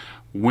lining.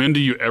 When do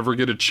you ever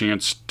get a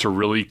chance to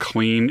really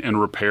clean and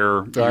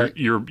repair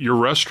your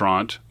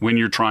restaurant when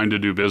you're trying to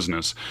do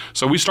business?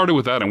 So we started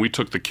with that, and we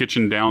took the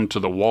kitchen down to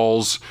the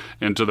walls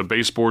and to the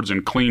baseboards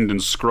and cleaned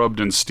and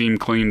scrubbed and steam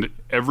cleaned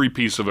every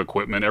piece of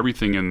equipment,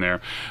 everything in there.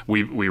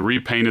 We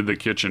repainted the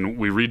kitchen.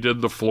 We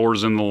redid the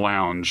floors in the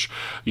lounge.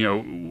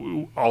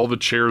 All the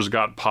chairs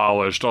got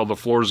polished. All the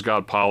floors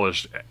got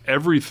polished.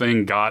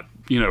 Everything got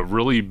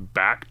really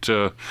back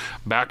to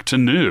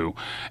new.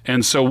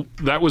 And so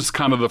that was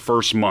kind of the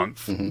first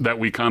month that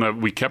we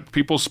kept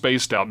people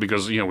spaced out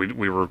because, we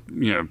were,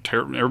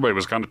 everybody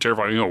was kind of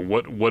terrified,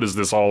 what is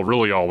this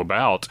really all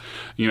about,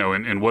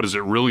 and what does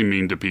it really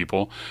mean to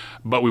people?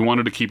 But we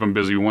wanted to keep them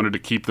busy. We wanted to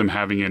keep them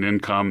having an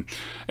income.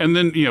 And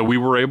then, we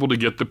were able to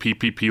get the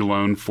PPP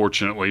loan,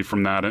 fortunately,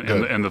 from that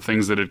and the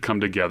things that had come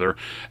together.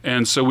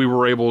 And so we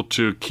were able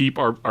to keep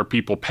our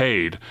people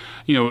paid.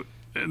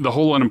 The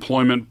whole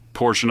unemployment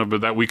portion of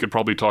it, that we could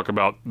probably talk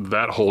about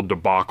that whole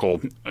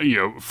debacle,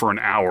 for an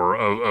hour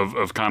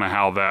of kind of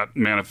how that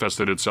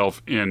manifested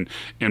itself in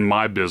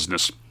my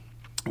business.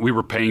 We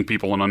were paying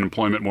people in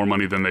unemployment more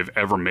money than they've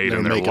ever made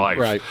in their life.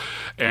 Right.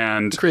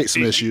 And create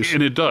some issues.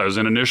 And it does.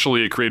 And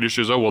initially it created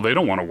issues. Oh, well, they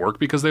don't want to work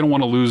because they don't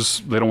want to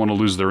lose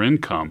their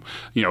income,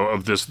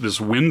 of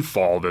this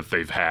windfall that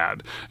they've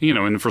had.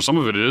 And for some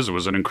of it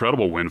was an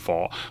incredible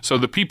windfall. So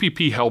the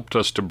PPP helped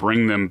us to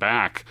bring them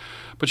back.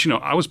 But,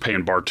 I was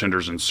paying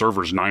bartenders and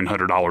servers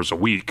 $900 a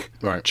week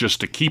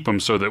just to keep them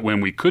so that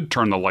when we could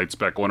turn the lights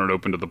back on and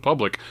open to the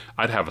public,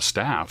 I'd have a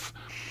staff.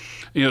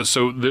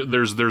 So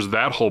there's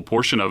that whole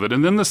portion of it.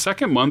 And then the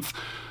second month,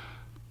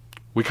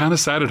 we kind of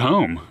sat at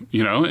home,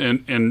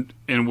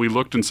 and we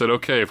looked and said,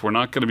 okay, if we're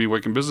not going to be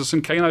working business,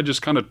 and Kay and I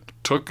just kind of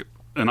took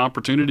an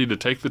opportunity to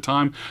take the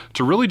time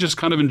to really just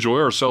kind of enjoy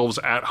ourselves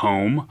at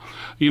home.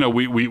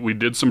 We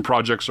did some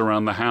projects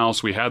around the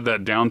house. We had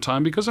that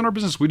downtime because in our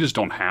business we just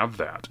don't have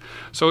that.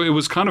 So it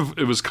was kind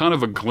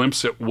of a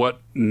glimpse at what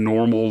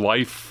normal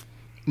life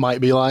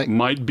might be like,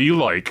 and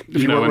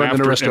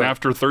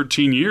after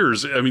 13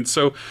 years,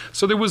 so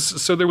there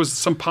was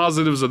some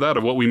positives of that,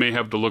 of what we may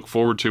have to look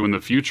forward to in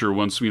the future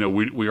once,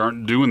 we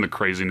aren't doing the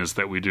craziness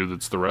that we do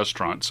that's the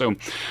restaurant. So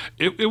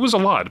it was a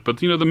lot, but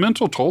the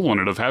mental toll on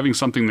it of having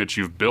something that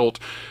you've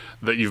built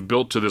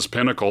to this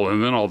pinnacle,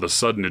 and then all of a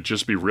sudden it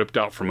just be ripped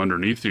out from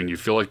underneath you and you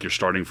feel like you're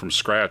starting from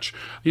scratch.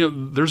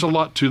 There's a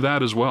lot to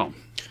that as well.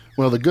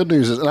 Well, the good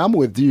news is, and I'm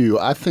with you,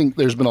 I think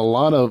there's been a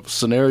lot of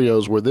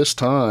scenarios where this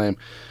time,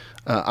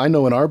 I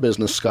know in our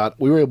business, Scott,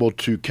 we were able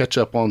to catch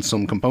up on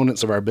some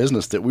components of our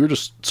business that we were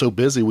just so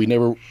busy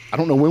I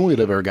don't know when we'd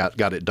ever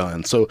got it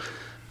done. So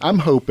I'm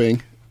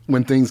hoping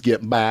when things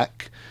get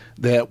back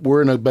that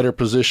we're in a better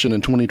position in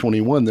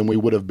 2021 than we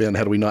would have been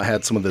had we not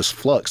had some of this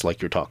flux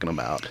like you're talking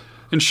about.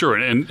 And sure,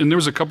 and there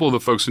was a couple of the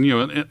folks,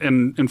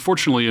 and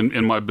fortunately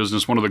in my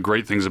business, one of the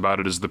great things about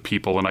it is the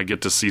people, and I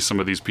get to see some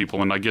of these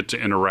people, and I get to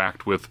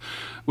interact with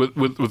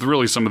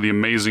really some of the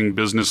amazing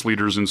business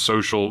leaders and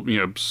social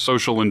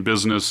and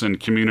business and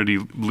community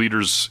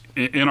leaders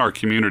in our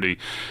community,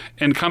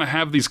 and kind of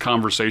have these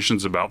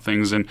conversations about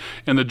things. And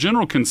the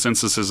general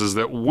consensus is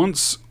that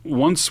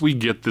once we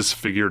get this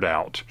figured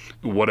out,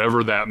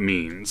 whatever that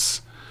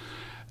means,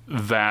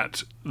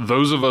 that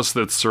those of us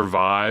that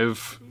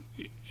survive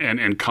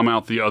and come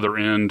out the other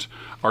end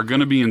are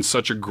going to be in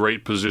such a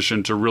great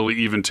position to really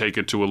even take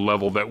it to a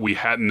level that we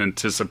hadn't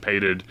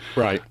anticipated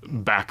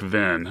back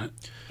then.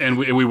 And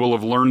we will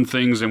have learned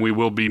things, and we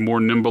will be more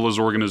nimble as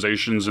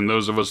organizations. And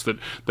those of us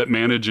that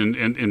manage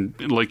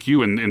and like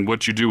you and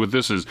what you do with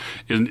this is,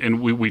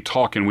 and we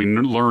talk and we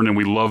learn and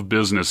we love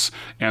business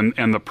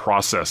and the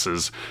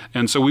processes.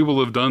 And so we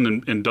will have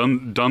done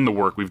the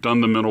work. We've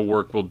done the mental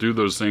work. We'll do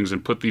those things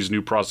and put these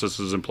new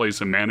processes in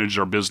place and manage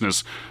our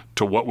business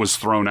to what was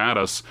thrown at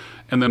us.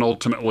 And then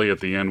ultimately at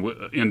the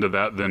end of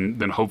that,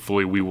 then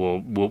hopefully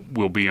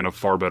we'll be in a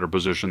far better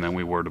position than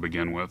we were to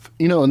begin with.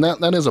 And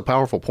that is a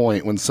powerful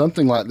point. When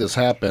something like this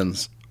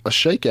happens, a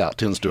shakeout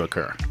tends to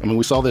occur.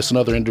 We saw this in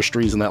other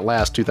industries in that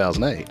last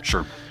 2008.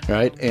 Sure.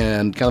 Right?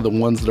 And kind of the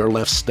ones that are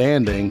left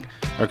standing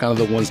are kind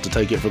of the ones to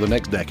take it for the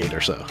next decade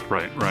or so.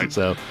 Right.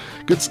 So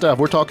good stuff.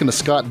 We're talking to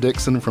Scott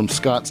Dixon from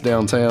Scott's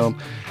Downtown,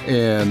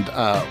 and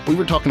we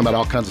were talking about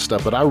all kinds of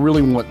stuff, but I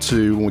really want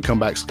to, when we come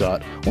back,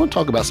 Scott, I want to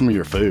talk about some of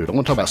your food. I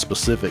want to talk about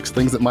specifics,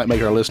 things that might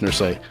make our listeners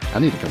say, I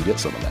need to come get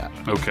some of that.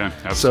 Okay,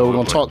 absolutely. So we're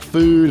going to talk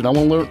food, and I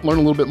want to learn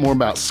a little bit more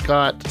about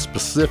Scott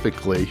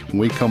specifically when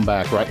we come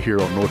back right here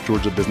on North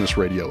Georgia Business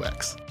Radio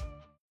X.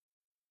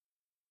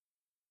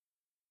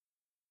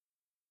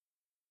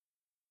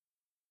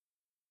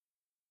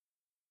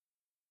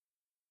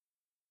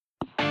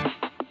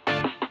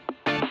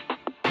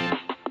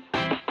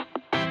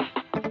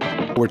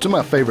 We're to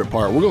my favorite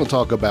part. We're going to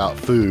talk about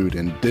food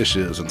and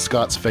dishes and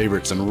Scott's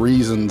favorites and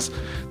reasons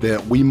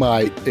that we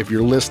might, if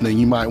you're listening,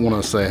 you might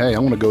want to say, hey, I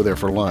want to go there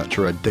for lunch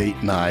or a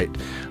date night.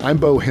 I'm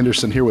Bo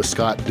Henderson here with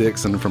Scott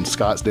Dixon from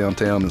Scott's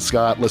Downtown. And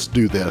Scott, let's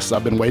do this.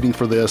 I've been waiting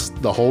for this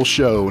the whole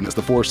show, and it's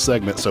the fourth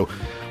segment. So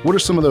what are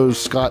some of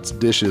those Scott's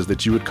dishes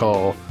that you would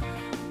call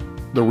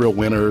the real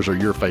winners or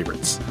your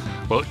favorites?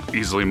 Well,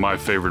 easily my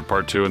favorite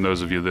part too, and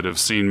those of you that have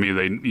seen me,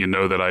 you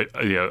know that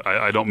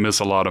I don't miss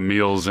a lot of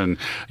meals, and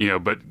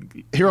but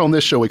here on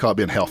this show we call it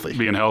being healthy.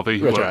 Being healthy.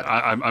 That's well,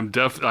 right. I'm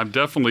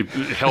definitely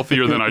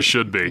healthier than I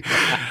should be.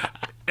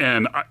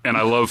 And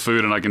I love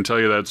food, and I can tell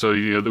you that. So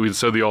we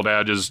said the old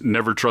adage is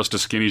never trust a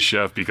skinny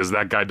chef because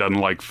that guy doesn't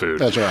like food.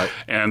 That's right.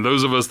 And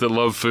those of us that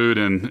love food,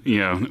 and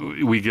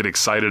we get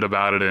excited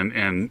about it,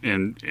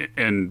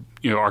 and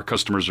our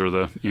customers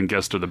and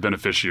guests are the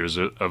beneficiaries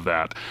of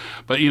that.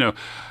 But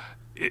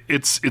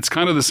it's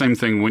kind of the same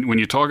thing when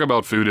you talk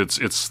about food.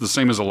 It's the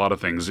same as a lot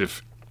of things.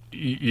 If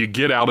you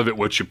get out of it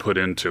what you put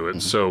into it. Mm-hmm.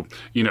 So,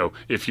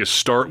 if you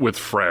start with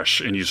fresh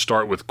and you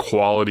start with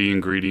quality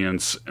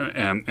ingredients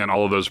and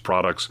all of those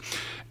products,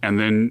 and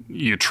then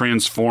you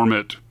transform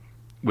it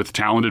with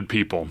talented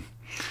people,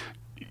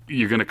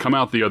 you're going to come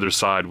out the other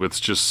side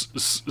with just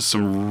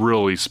some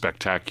really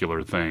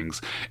spectacular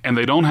things. And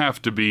they don't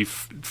have to be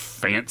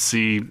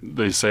fancy.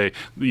 They say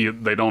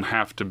they don't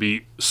have to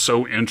be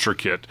so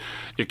intricate.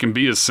 It can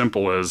be as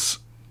simple as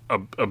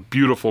a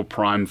beautiful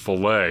prime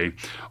filet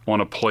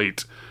on a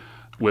plate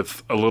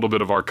with a little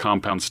bit of our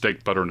compound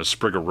steak butter and a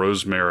sprig of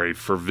rosemary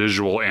for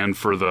visual and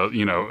for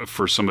the,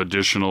 for some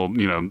additional,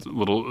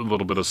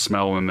 little bit of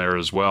smell in there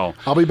as well.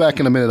 I'll be back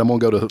in a minute. I'm going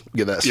to go to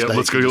get that steak. Yeah,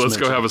 let's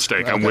go have a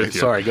steak. Okay, I'm with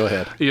you. Sorry, go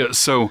ahead. Yeah,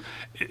 so,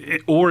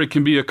 or it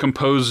can be a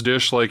composed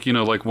dish like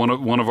one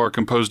of our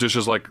composed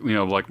dishes like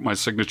my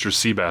signature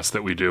sea bass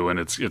that we do,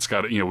 and it's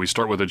got we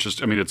start with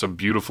it's a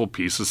beautiful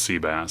piece of sea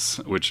bass,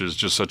 which is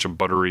just such a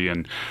buttery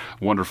and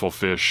wonderful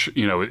fish.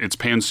 It's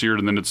pan seared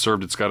and then it's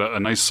served. It's got a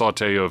nice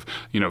saute of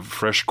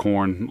fresh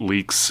corn,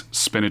 leeks,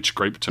 spinach,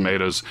 grape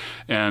tomatoes,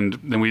 and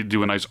then we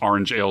do a nice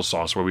orange ale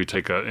sauce where we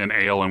take an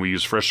ale and we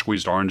use fresh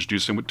squeezed orange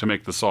juice to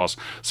make the sauce.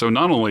 So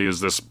not only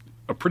is this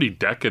a pretty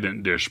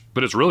decadent dish,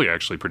 but it's really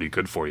actually pretty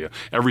good for you.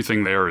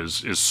 Everything there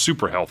is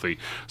super healthy.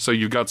 So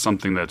you've got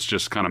something that's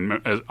just kind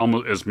of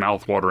almost as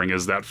mouth-watering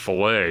as that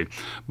filet,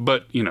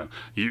 but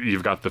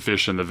you've got the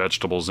fish and the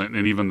vegetables,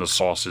 and even the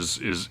sauce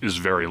is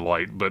very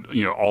light, but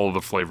all of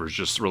the flavors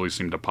just really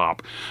seem to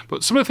pop.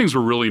 But some of the things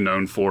we're really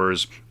known for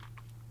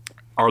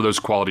are those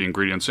quality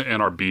ingredients,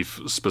 and our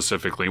beef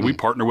specifically. We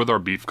partner with our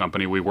beef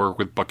company. We work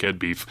with Buckhead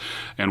Beef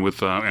and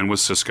with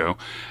Cisco,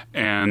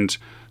 and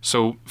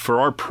so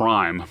for our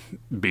prime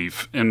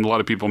beef, and a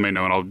lot of people may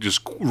know, and I'll just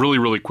really,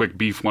 really quick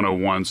beef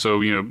 101. So,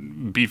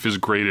 beef is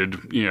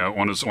graded,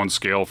 on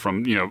scale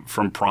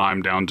from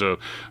prime down to,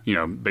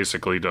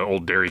 basically to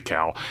old dairy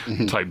cow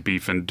type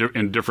beef, and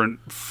different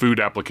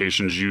food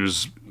applications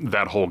use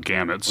that whole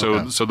gamut. So,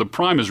 okay. So the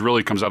prime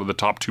really comes out of the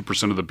top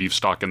 2% of the beef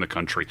stock in the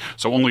country.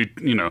 So only,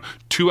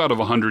 2 out of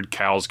 100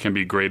 cows can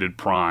be graded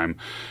prime.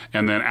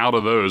 And then out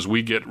of those,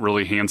 we get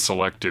really hand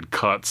selected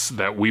cuts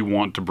that we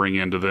want to bring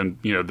into then,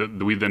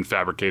 that we then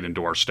fabricate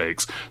into our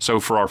steaks. So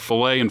for our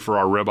filet and for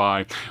our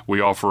ribeye, we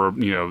offer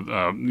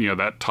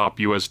that top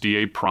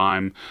USDA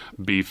prime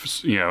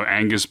beef,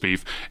 Angus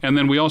beef, and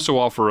then we also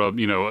offer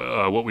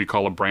what we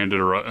call a branded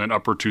or an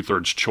upper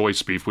 2/3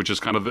 choice beef, which is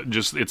kind of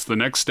it's the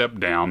next step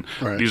down.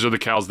 Right. These are the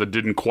cows that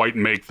didn't quite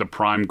make the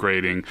prime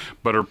grading,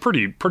 but are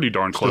pretty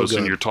darn close.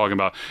 And you're talking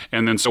about,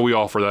 and then so we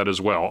offer that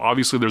as well.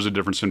 Obviously, there's a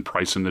difference in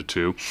price in the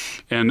two,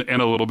 and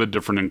a little bit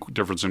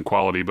difference in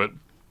quality, but.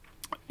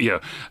 Yeah,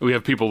 we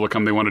have people that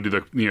come. They want to do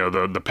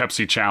the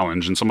Pepsi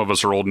challenge, and some of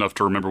us are old enough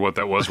to remember what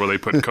that was, where they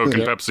put Coke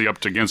and Pepsi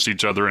up against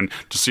each other and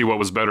to see what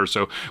was better.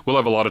 So we'll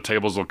have a lot of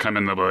tables. They'll come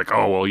in. They'll be like,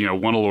 oh well,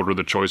 one will order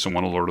the choice and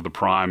one will order the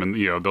prime, and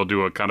they'll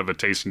do a kind of a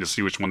tasting to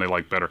see which one they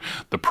like better.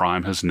 The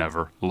prime has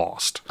never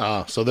lost.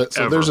 So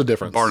there's a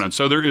difference. Bar none.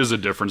 So there is a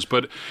difference,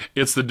 but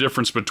it's the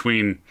difference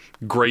between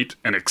great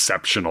and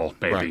exceptional,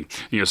 maybe.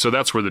 Right. So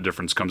that's where the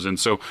difference comes in.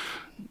 So.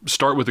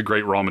 Start with the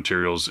great raw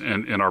materials,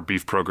 and our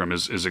beef program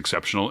is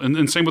exceptional.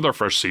 And same with our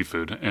fresh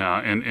seafood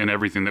and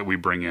everything that we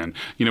bring in.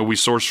 We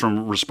source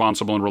from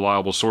responsible and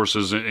reliable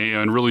sources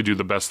and really do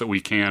the best that we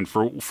can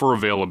for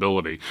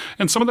availability.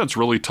 And some of that's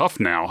really tough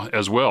now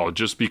as well,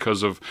 just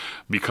because of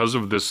the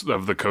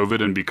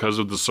COVID and because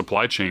of the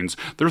supply chains.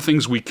 There are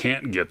things we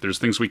can't get. There's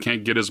things we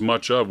can't get as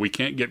much of. We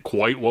can't get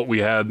quite what we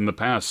had in the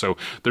past. So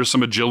there's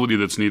some agility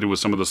that's needed with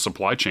some of the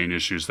supply chain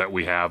issues that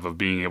we have of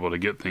being able to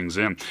get things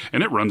in.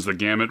 And it runs the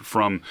gamut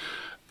from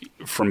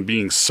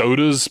being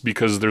sodas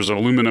because there's an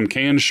aluminum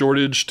can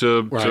shortage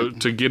to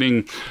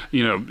getting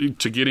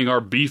to getting our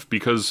beef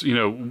because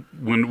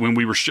when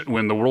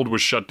the world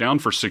was shut down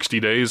for 60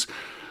 days,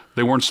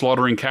 they weren't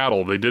slaughtering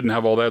cattle. They didn't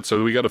have all that,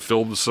 so we got to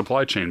fill the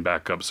supply chain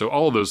back up. So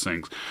all of those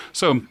things.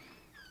 So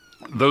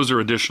those are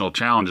additional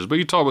challenges. But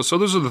you talk about, so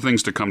those are the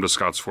things to come to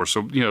Scott's for.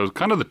 So,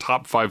 kind of the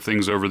top 5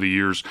 things over the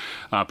years.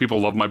 People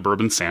love my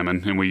bourbon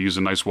salmon, and we use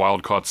a nice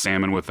wild caught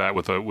salmon with that,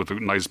 with a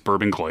nice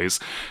bourbon glaze,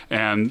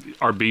 and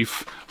our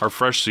beef, our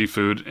fresh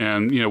seafood,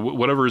 and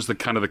whatever is the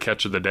kind of the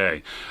catch of the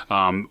day.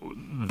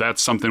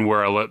 That's something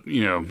where I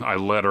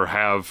let or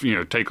have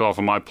take off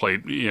of my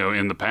plate.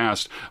 In the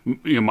past,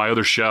 my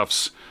other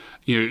chefs.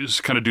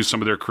 Just kind of do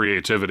some of their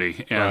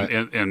creativity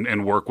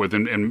and work with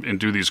and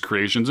do these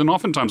creations. And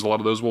oftentimes a lot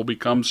of those will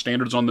become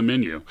standards on the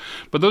menu.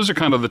 But those are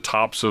kind of the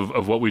tops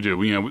of what we do.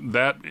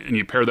 That, and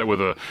you pair that with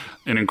an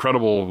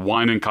incredible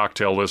wine and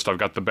cocktail list. I've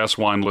got the best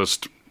wine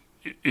list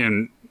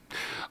in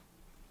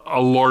a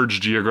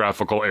large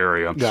geographical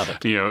area.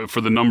 Got it.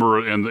 For the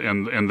number and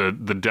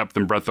the depth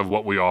and breadth of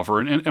what we offer,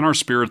 and our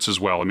spirits as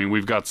well. I mean,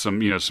 we've got some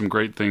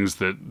great things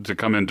to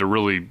come in to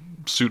really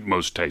suit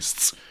most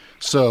tastes.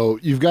 So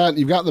you've got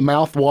the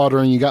mouth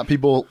watering, you got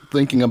people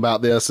thinking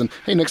about this, and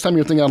hey, next time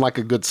you're thinking of like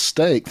a good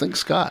steak, think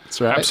Scott's,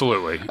 right?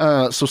 Absolutely.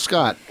 So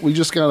Scott, we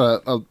just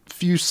got a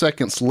few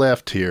seconds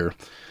left here.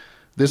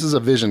 This is a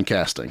vision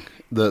casting,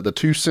 the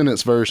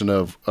 2-sentence version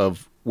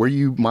of where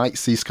you might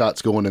see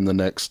Scott's going in the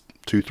next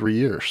 2-3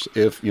 years,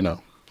 if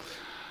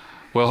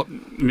Well,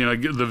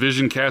 the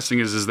vision casting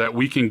is that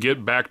we can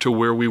get back to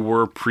where we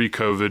were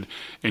pre-COVID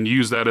and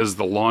use that as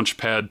the launch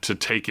pad to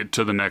take it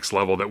to the next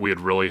level that we had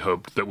really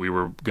hoped that we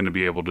were going to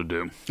be able to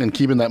do. And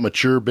keeping that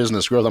mature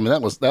business growth. I mean,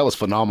 that was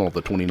phenomenal,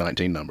 the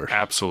 2019 numbers.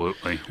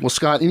 Absolutely. Well,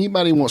 Scott,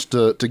 anybody wants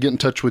to get in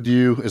touch with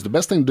you, is the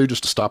best thing to do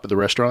just to stop at the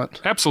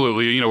restaurant?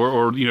 Absolutely.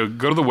 Or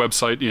go to the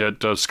website at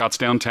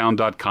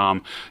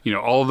scottsdowntown.com.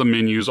 All of the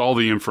menus, all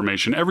the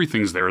information,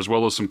 everything's there, as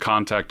well as some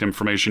contact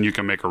information. You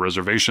can make a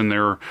reservation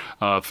there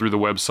through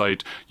the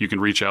website. You can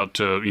reach out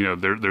to,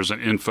 there's an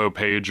info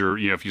page, or,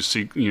 if you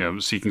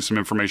seeking some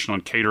information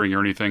on catering or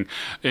anything,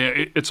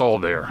 it's all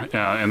there.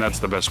 And that's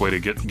the best way to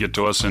get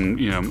to us,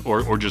 and,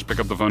 or just pick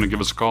up the phone and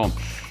give us a call.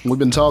 We've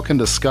been talking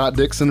to Scott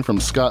Dixon from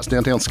Scott's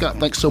Downtown. Scott,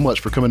 thanks so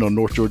much for coming on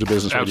North Georgia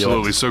Business Radio.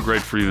 Absolutely. So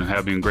great for you to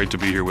have me, and great to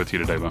be here with you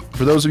today, Bo.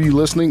 For those of you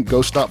listening,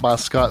 go stop by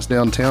Scott's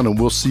Downtown, and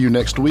we'll see you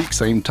next week,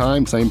 same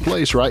time, same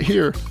place, right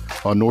here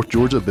on North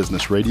Georgia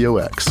Business Radio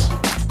X.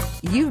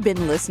 You've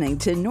been listening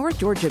to North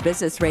Georgia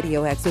Business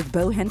Radio X with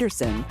Bo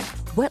Henderson.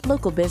 What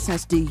local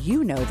business do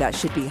you know that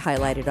should be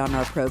highlighted on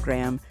our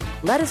program?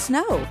 Let us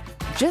know.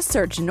 Just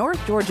search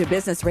North Georgia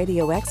Business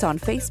Radio X on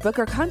Facebook,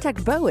 or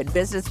contact Bo at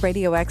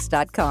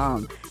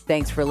businessradiox.com.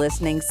 Thanks for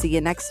listening. See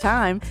you next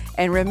time.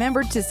 And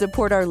remember to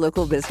support our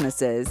local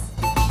businesses.